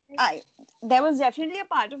 Like, there was definitely a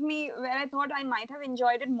part of me where I thought I might have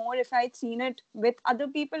enjoyed it more if I'd seen it with other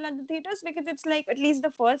people at the theaters, because it's like at least the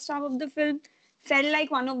first half of the film felt like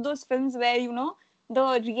one of those films where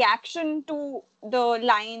the reaction to the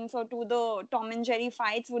lines or to the Tom and Jerry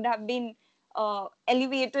fights would have been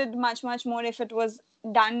elevated much more if it was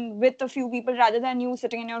done with a few people rather than you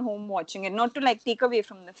sitting in your home watching it. Not to like take away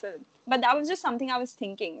from the film, but that was just something I was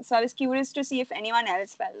thinking. So I was curious to see if anyone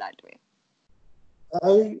else felt that way.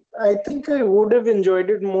 I think I would have enjoyed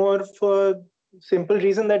it more for simple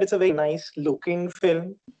reason that it's a very nice looking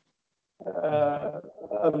film.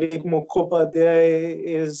 Avik Mukhopadhyay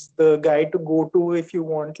is the guy to go to if you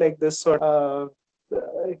want like this sort of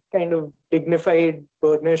kind of dignified,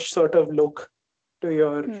 burnished sort of look to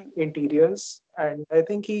your interiors. And I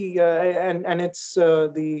think he and it's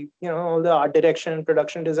the all the art direction and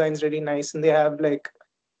production design is really nice, and they have like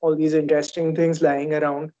all these interesting things lying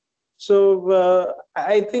around. So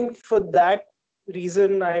I think for that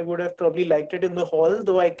reason, I would have probably liked it in the hall,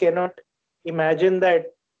 though I cannot imagine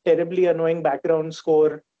that terribly annoying background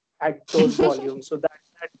score at those volumes. So that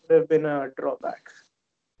would have been a drawback.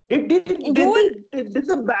 Did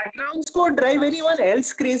the background score drive anyone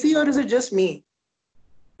else crazy, or is it just me?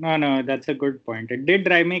 No, that's a good point. It did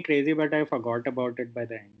drive me crazy, but I forgot about it by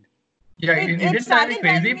the end. Yeah, it didn't drive me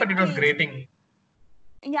crazy, but it was grating.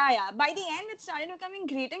 Yeah. By the end, it started becoming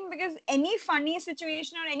grating because any funny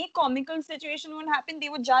situation or any comical situation would happen, they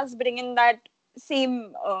would just bring in that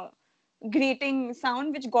same grating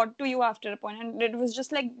sound which got to you after a point, and it was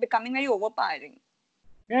just like becoming very overpowering.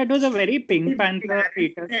 Yeah, it was a very Pink Panther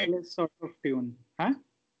Peter Sellers sort of tune. Huh?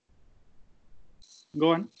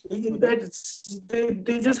 Go on. They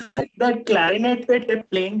just had that clarinet that they're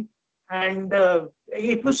playing, and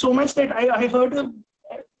it was so much that I heard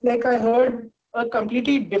a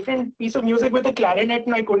completely different piece of music with a clarinet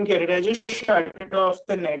and I couldn't hear it. I just shut it off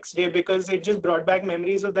the next day because it just brought back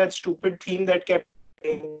memories of that stupid theme that kept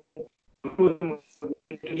playing.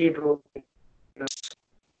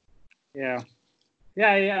 Yeah.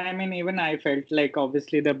 I mean, even I felt like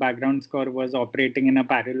obviously the background score was operating in a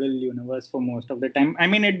parallel universe for most of the time. I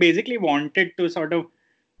mean, it basically wanted to sort of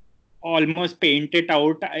almost paint it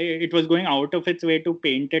out. It was going out of its way to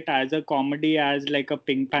paint it as a comedy, as like a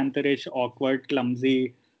Pink Pantherish, awkward,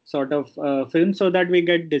 clumsy sort of film, so that we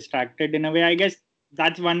get distracted in a way. I guess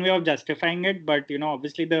that's one way of justifying it. But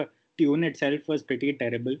obviously the tune itself was pretty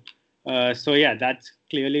terrible. So yeah, that's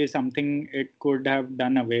clearly something it could have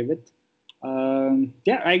done away with.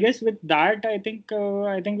 I guess with that, I think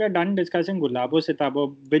we're done discussing Gulabo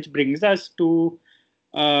Sitabo, which brings us to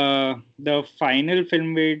the final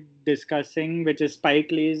film we're discussing, which is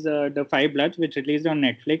Spike Lee's The Five Bloods, which released on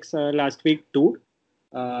Netflix last week too.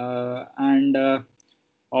 And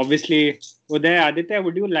obviously, Uday, Aditya,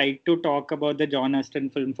 would you like to talk about the John Huston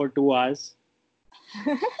film for 2 hours?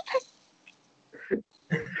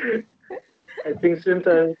 I think since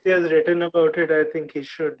Aditya has written about it, I think he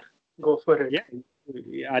should go for it.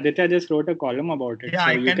 Yeah, Aditya just wrote a column about it. Yeah,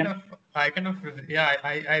 I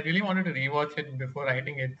really wanted to rewatch it before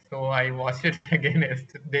writing it, so I watched it again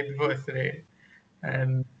yesterday before yesterday,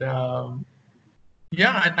 and and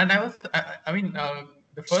I mean,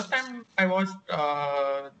 the first time I watched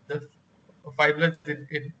the Five Bloods,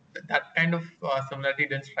 that kind of similarity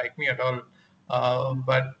didn't strike me at all.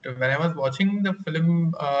 But when I was watching the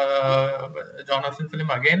film, John Huston film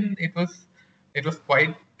again, it was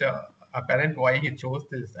quite apparent why he chose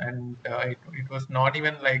this, and it was not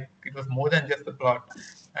even like it was more than just the plot,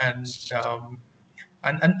 and there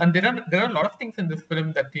are a lot of things in this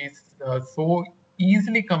film that is so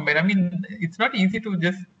easily combined. I mean, it's not easy to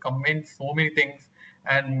just combine so many things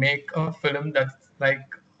and make a film that's like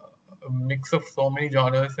a mix of so many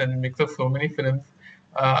genres and mix of so many films.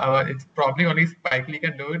 It's probably only Spike Lee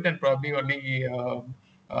can do it, and probably only.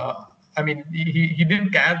 I mean, he didn't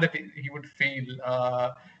care that he would fail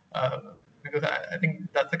because I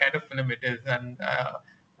think that's the kind of film it is, and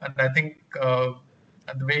I think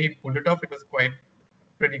and the way he pulled it off, it was quite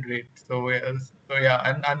pretty great. So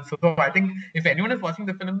I think if anyone is watching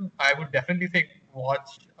the film, I would definitely say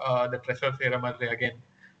watch The Treasure of Sierra Madre again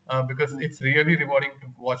because it's really rewarding to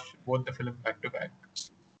watch both the film back to back.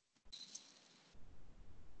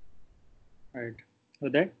 Right.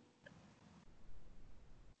 Uday?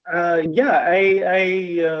 I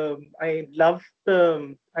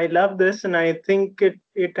love this, and I think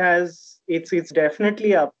it's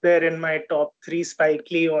definitely up there in my top 3 Spike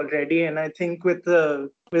Lee already. And I think with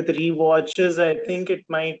rewatches, I think it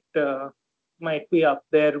might be up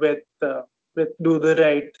there with Do the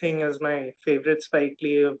Right Thing as my favorite Spike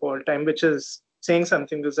Lee of all time, which is saying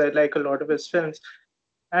something because I like a lot of his films.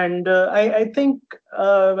 And I think,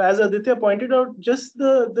 as Aditya pointed out, just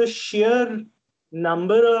the sheer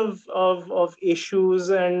number of issues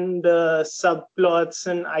and subplots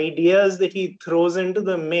and ideas that he throws into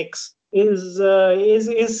the mix is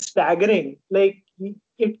staggering. Like,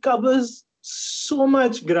 it covers so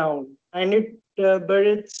much ground and but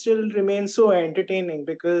it still remains so entertaining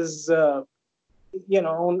because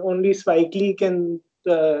only Spike Lee can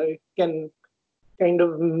kind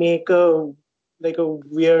of make a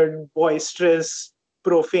weird, boisterous,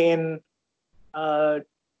 profane uh,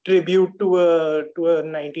 tribute to a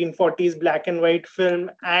 1940s black and white film,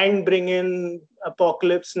 and bring in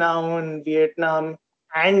Apocalypse Now and Vietnam,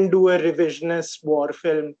 and do a revisionist war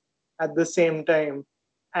film at the same time,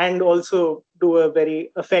 and also do a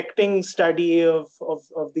very affecting study of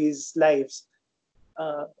these lives.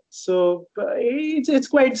 It's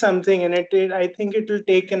quite something, and I think it will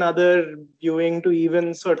take another viewing to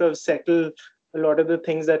even sort of settle a lot of the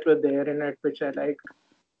things that were there in it, which I liked.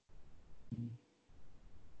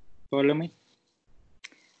 Follow me.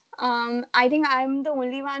 I think I'm the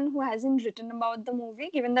only one who hasn't written about the movie,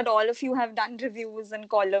 given that all of you have done reviews and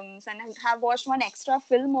columns and have watched one extra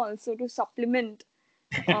film also to supplement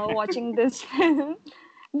watching this film.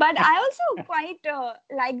 But I also quite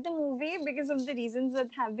like the movie because of the reasons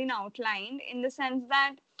that have been outlined, in the sense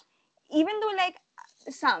that even though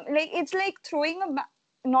it's like throwing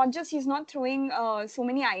not just he's not throwing so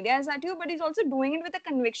many ideas at you, but he's also doing it with a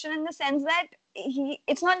conviction, in the sense that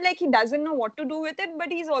it's not like he doesn't know what to do with it, but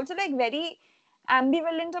he's also like very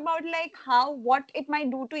ambivalent about like what it might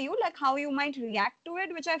do to you, like how you might react to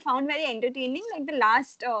it, which I found very entertaining. Like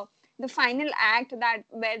the final act, that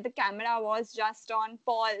where the camera was just on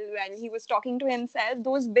Paul while he was talking to himself,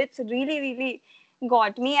 those bits really really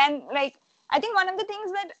got me. And like I think one of the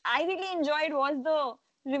things that I really enjoyed was the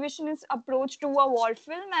revisionist approach to a war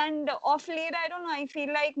film. And of late, I don't know, I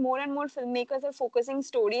feel like more and more filmmakers are focusing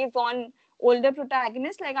stories on older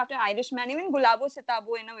protagonists. Like after Irishman, even Gulabo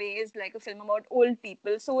Sitabo in a way is like a film about old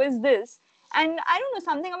people. So is this. And I don't know,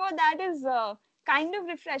 something about that is kind of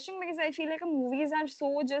refreshing, because I feel like movies are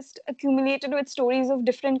so just accumulated with stories of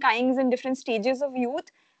different kinds and different stages of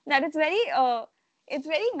youth, that it's very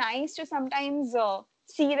nice to sometimes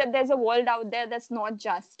see that there's a world out there that's not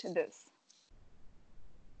just this.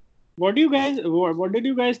 What did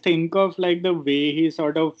you guys think of like the way he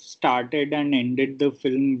sort of started and ended the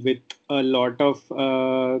film with a lot of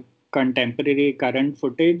contemporary current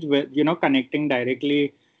footage, with connecting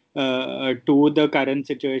directly to the current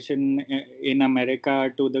situation in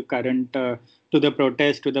America, to the current to the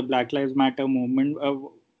protest, to the Black Lives Matter movement.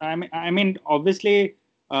 I mean, obviously,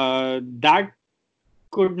 that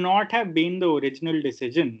could not have been the original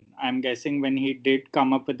decision. I'm guessing when he did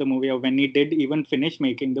come up with the movie, or when he did even finish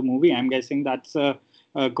making the movie. I'm guessing that's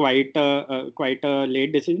quite a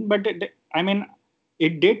late decision. But I mean,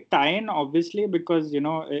 it did tie in, obviously, because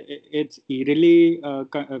it's eerily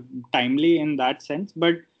timely in that sense.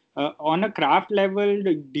 But on a craft level,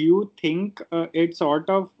 do you think it sort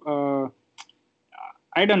of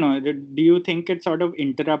I don't know. Do you think it sort of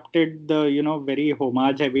interrupted the very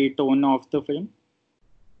homage heavy tone of the film?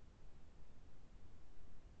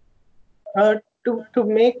 To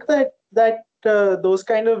make that those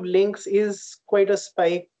kind of links is quite a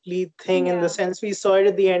Spike Lee thing, in the sense we saw it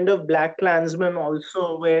at the end of Black Klansman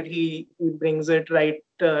also, where he brings it right,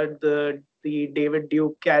 the David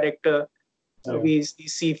Duke character. We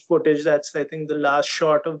see footage that's, I think, the last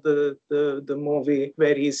shot of the movie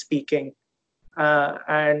where he's speaking,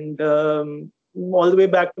 and all the way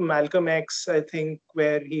back to Malcolm X, I think,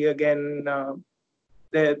 where he again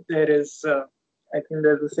there is. I think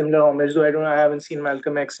there's a similar homage, though I haven't seen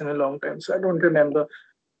Malcolm X in a long time, so I don't remember.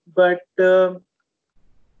 But I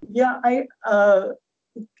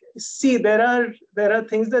see there are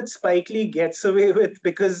things that Spike Lee gets away with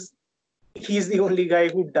because he's the only guy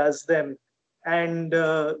who does them. And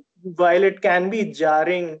while it can be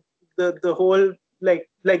jarring, the whole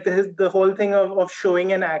the whole thing of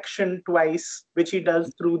showing an action twice, which he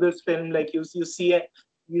does through this film, like you see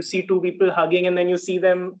two people hugging, and then you see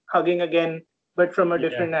them hugging again, but from a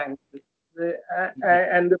different angle.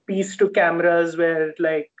 And the piece to cameras where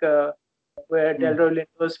where Delroy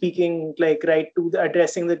Lindo was speaking right to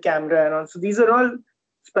addressing the camera and all. So these are all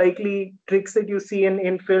Spike Lee tricks that you see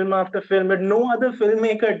in film after film, but no other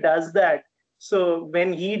filmmaker does that. So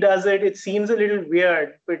when he does it, it seems a little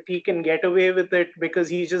weird, but he can get away with it because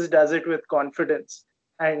he just does it with confidence.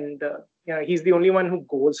 And he's the only one who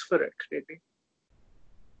goes for it, really.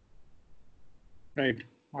 Right.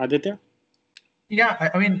 Aditya? Yeah,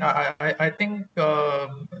 I mean, I think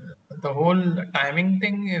the whole timing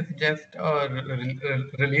thing is just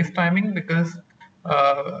release timing, because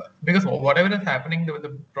whatever is happening with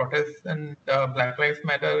the protests and Black Lives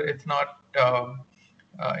Matter, it's not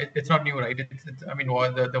it's not new, right? I mean,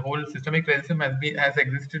 the whole systemic racism has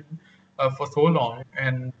existed for so long,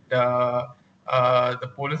 and the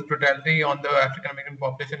police brutality on the African American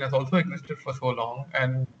population has also existed for so long,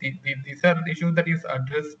 and these are issues that is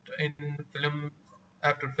addressed in film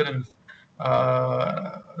after films,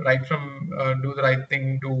 right from Do the Right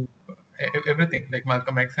Thing to everything like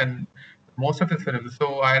Malcolm X and most of his films.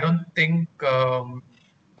 So I don't think the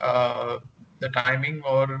timing,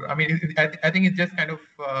 or I mean, I think it's just kind of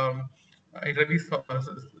it really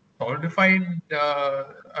solidified.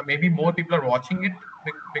 Maybe more people are watching it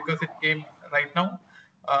because it came right now,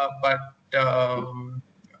 but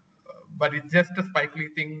it's just a Spike Lee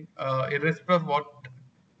thing, irrespective of what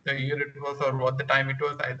the year it was or what the time it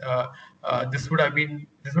was. This would have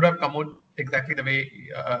come out exactly the way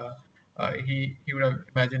he would have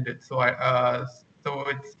imagined it. So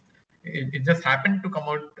it just happened to come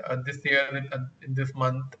out this year in this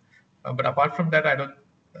month. But apart from that, I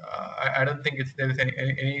don't think there is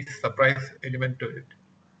any surprise element to it.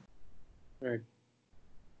 Right.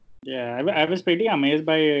 Yeah, I was pretty amazed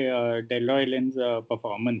by Delroy Lin's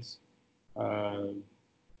performance,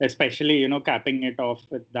 especially capping it off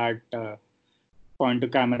with that point to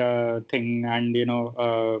camera thing, and the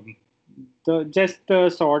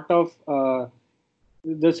sort of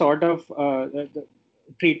the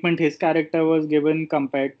treatment his character was given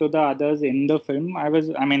compared to the others in the film. I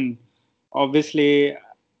mean, obviously,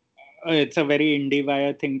 it's a very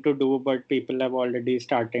IndieWire thing to do, but people have already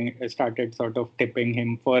started sort of tipping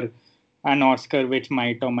him for an Oscar, which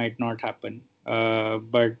might or might not happen.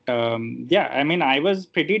 But yeah, I mean, I was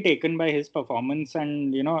pretty taken by his performance,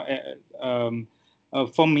 and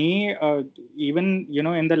for me, even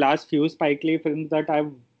in the last few Spike Lee films that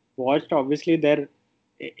I've watched, obviously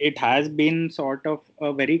it has been sort of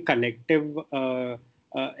a very collective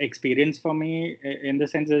experience for me, in the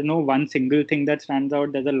sense there's no one single thing that stands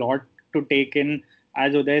out. There's a lot to take in.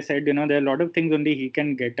 As Uday said, there are a lot of things only he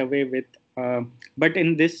can get away with. But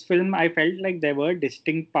in this film, I felt like there were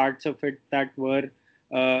distinct parts of it that were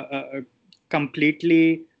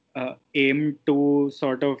completely aimed to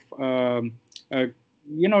sort of to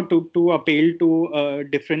appeal to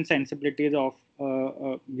different sensibilities of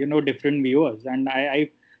different viewers. And I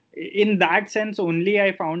in that sense only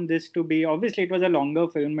I found this to be, obviously it was a longer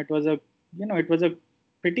film, it was a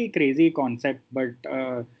pretty crazy concept, but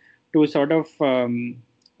to sort of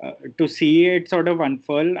to see it sort of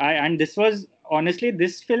unfurl, and this was honestly,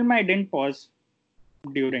 this film I didn't pause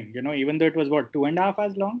during, even though it was 2.5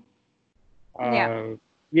 hours long. I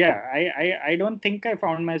don't think I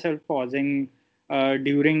found myself pausing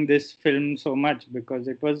during this film so much, because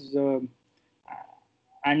it was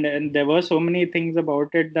and there were so many things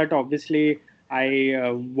about it that obviously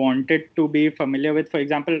I wanted to be familiar with. For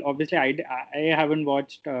example, obviously I haven't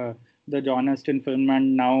watched the John Huston film,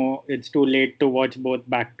 and now it's too late to watch both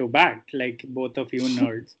back to back, like both of you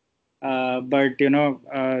nerds. But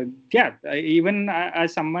yeah, even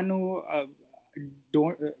as someone who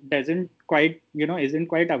doesn't quite isn't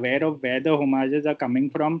quite aware of where the homages are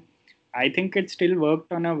coming from, I think it still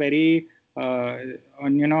worked on a very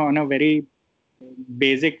on a very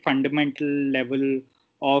basic fundamental level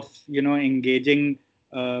of engaging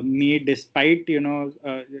me, despite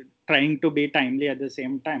trying to be timely at the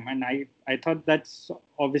same time. And I thought that's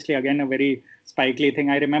obviously again a very Spike Lee thing.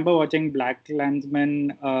 I remember watching Black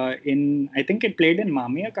Klansman I think it played in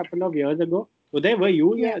Mami a couple of years ago. Uday, were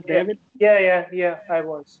you there with? Yeah, I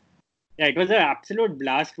was. Yeah, it was an absolute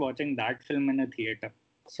blast watching that film in a theater.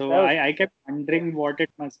 So I kept wondering what it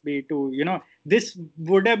must be to, this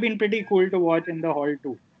would have been pretty cool to watch in the hall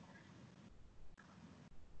too.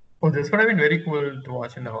 Oh, this would have been very cool to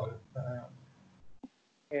watch in the hall.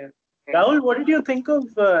 Yeah. Rahul, what did you think of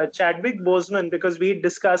Chadwick Boseman? Because we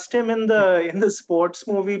discussed him in the sports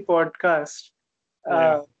movie podcast,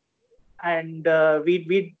 and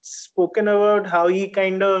we'd spoken about how he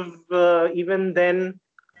kind of even then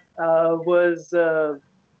was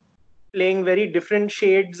playing very different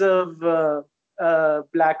shades of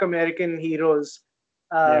Black American heroes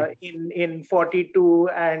in 42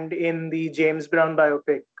 and in the James Brown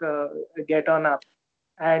biopic Get On Up.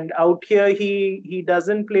 And out here, he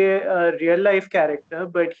doesn't play a real life character,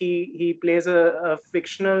 but he plays a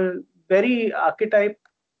fictional, very archetypal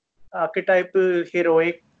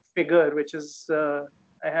heroic figure, which is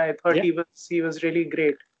I thought he was really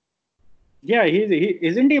great. Yeah, he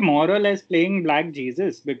isn't he more or less playing Black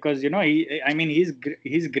Jesus, because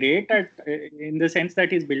he's great at in the sense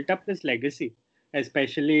that he's built up this legacy,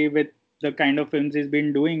 especially with the kind of films he's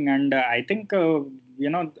been doing. And I think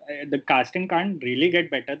the casting can't really get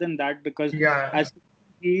better than that, because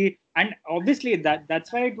and obviously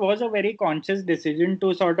that's why it was a very conscious decision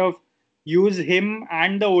to sort of use him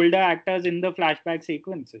and the older actors in the flashback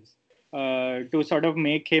sequences to sort of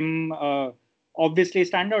make him obviously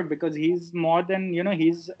stand out because he's more than,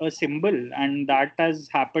 he's a symbol, and that has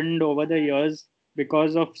happened over the years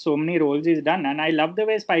because of so many roles he's done. And I love the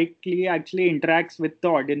way Spike Lee actually interacts with the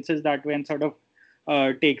audiences that way and sort of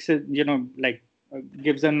takes it, like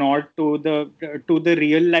gives a nod to the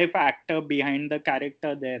real life actor behind the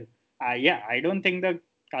character there. Yeah, I don't think the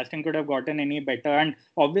casting could have gotten any better. And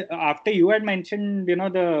after you had mentioned,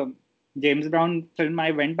 the James Brown film,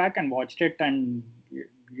 I went back and watched it, and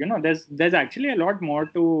there's actually a lot more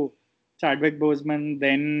to Chadwick Boseman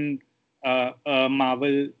than a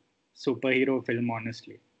Marvel superhero film,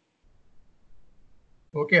 honestly.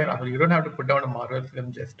 Okay, Rahul, you don't have to put down a Marvel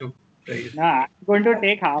film just to praise. Nah, I'm going to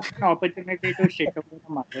take half an opportunity to shit about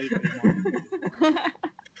a Marvel film.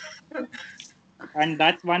 And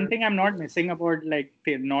that's one thing I'm not missing about, like,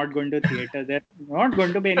 not going to theaters. There's not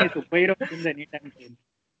going to be any superhero films anytime soon.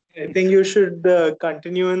 I think you should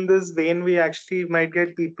continue in this vein. We actually might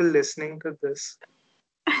get people listening to this.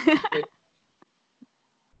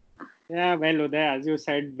 Yeah, well, Uday, as you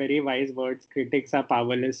said, very wise words. Critics are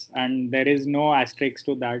powerless, and there is no asterisk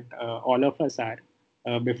to that. All of us are,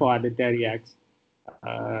 before Aditya reacts.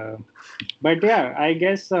 But yeah, I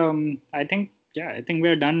guess I think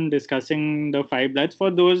we're done discussing the Five Bloods.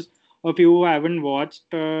 For those of you who haven't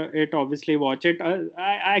watched it, obviously watch it.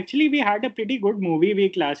 Actually, we had a pretty good movie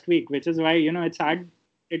week last week, which is why it's sad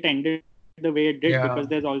it ended the way it did, because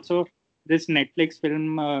there's also this Netflix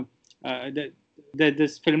film,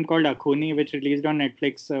 this film called Akhuni, which released on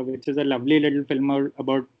Netflix, which is a lovely little film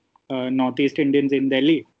about Northeast Indians in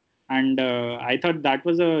Delhi. And I thought that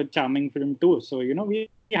was a charming film too. So, we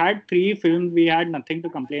had 3 films. We had nothing to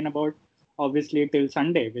complain about, obviously, till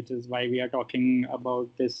Sunday, which is why we are talking about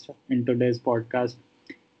this in today's podcast.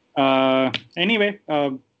 Anyway,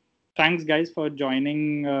 thanks, guys, for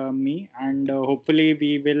joining me. And hopefully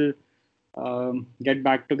we will get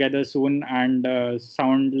back together soon and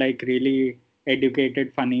sound like really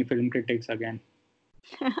educated, funny film critics again.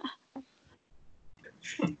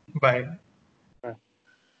 Bye.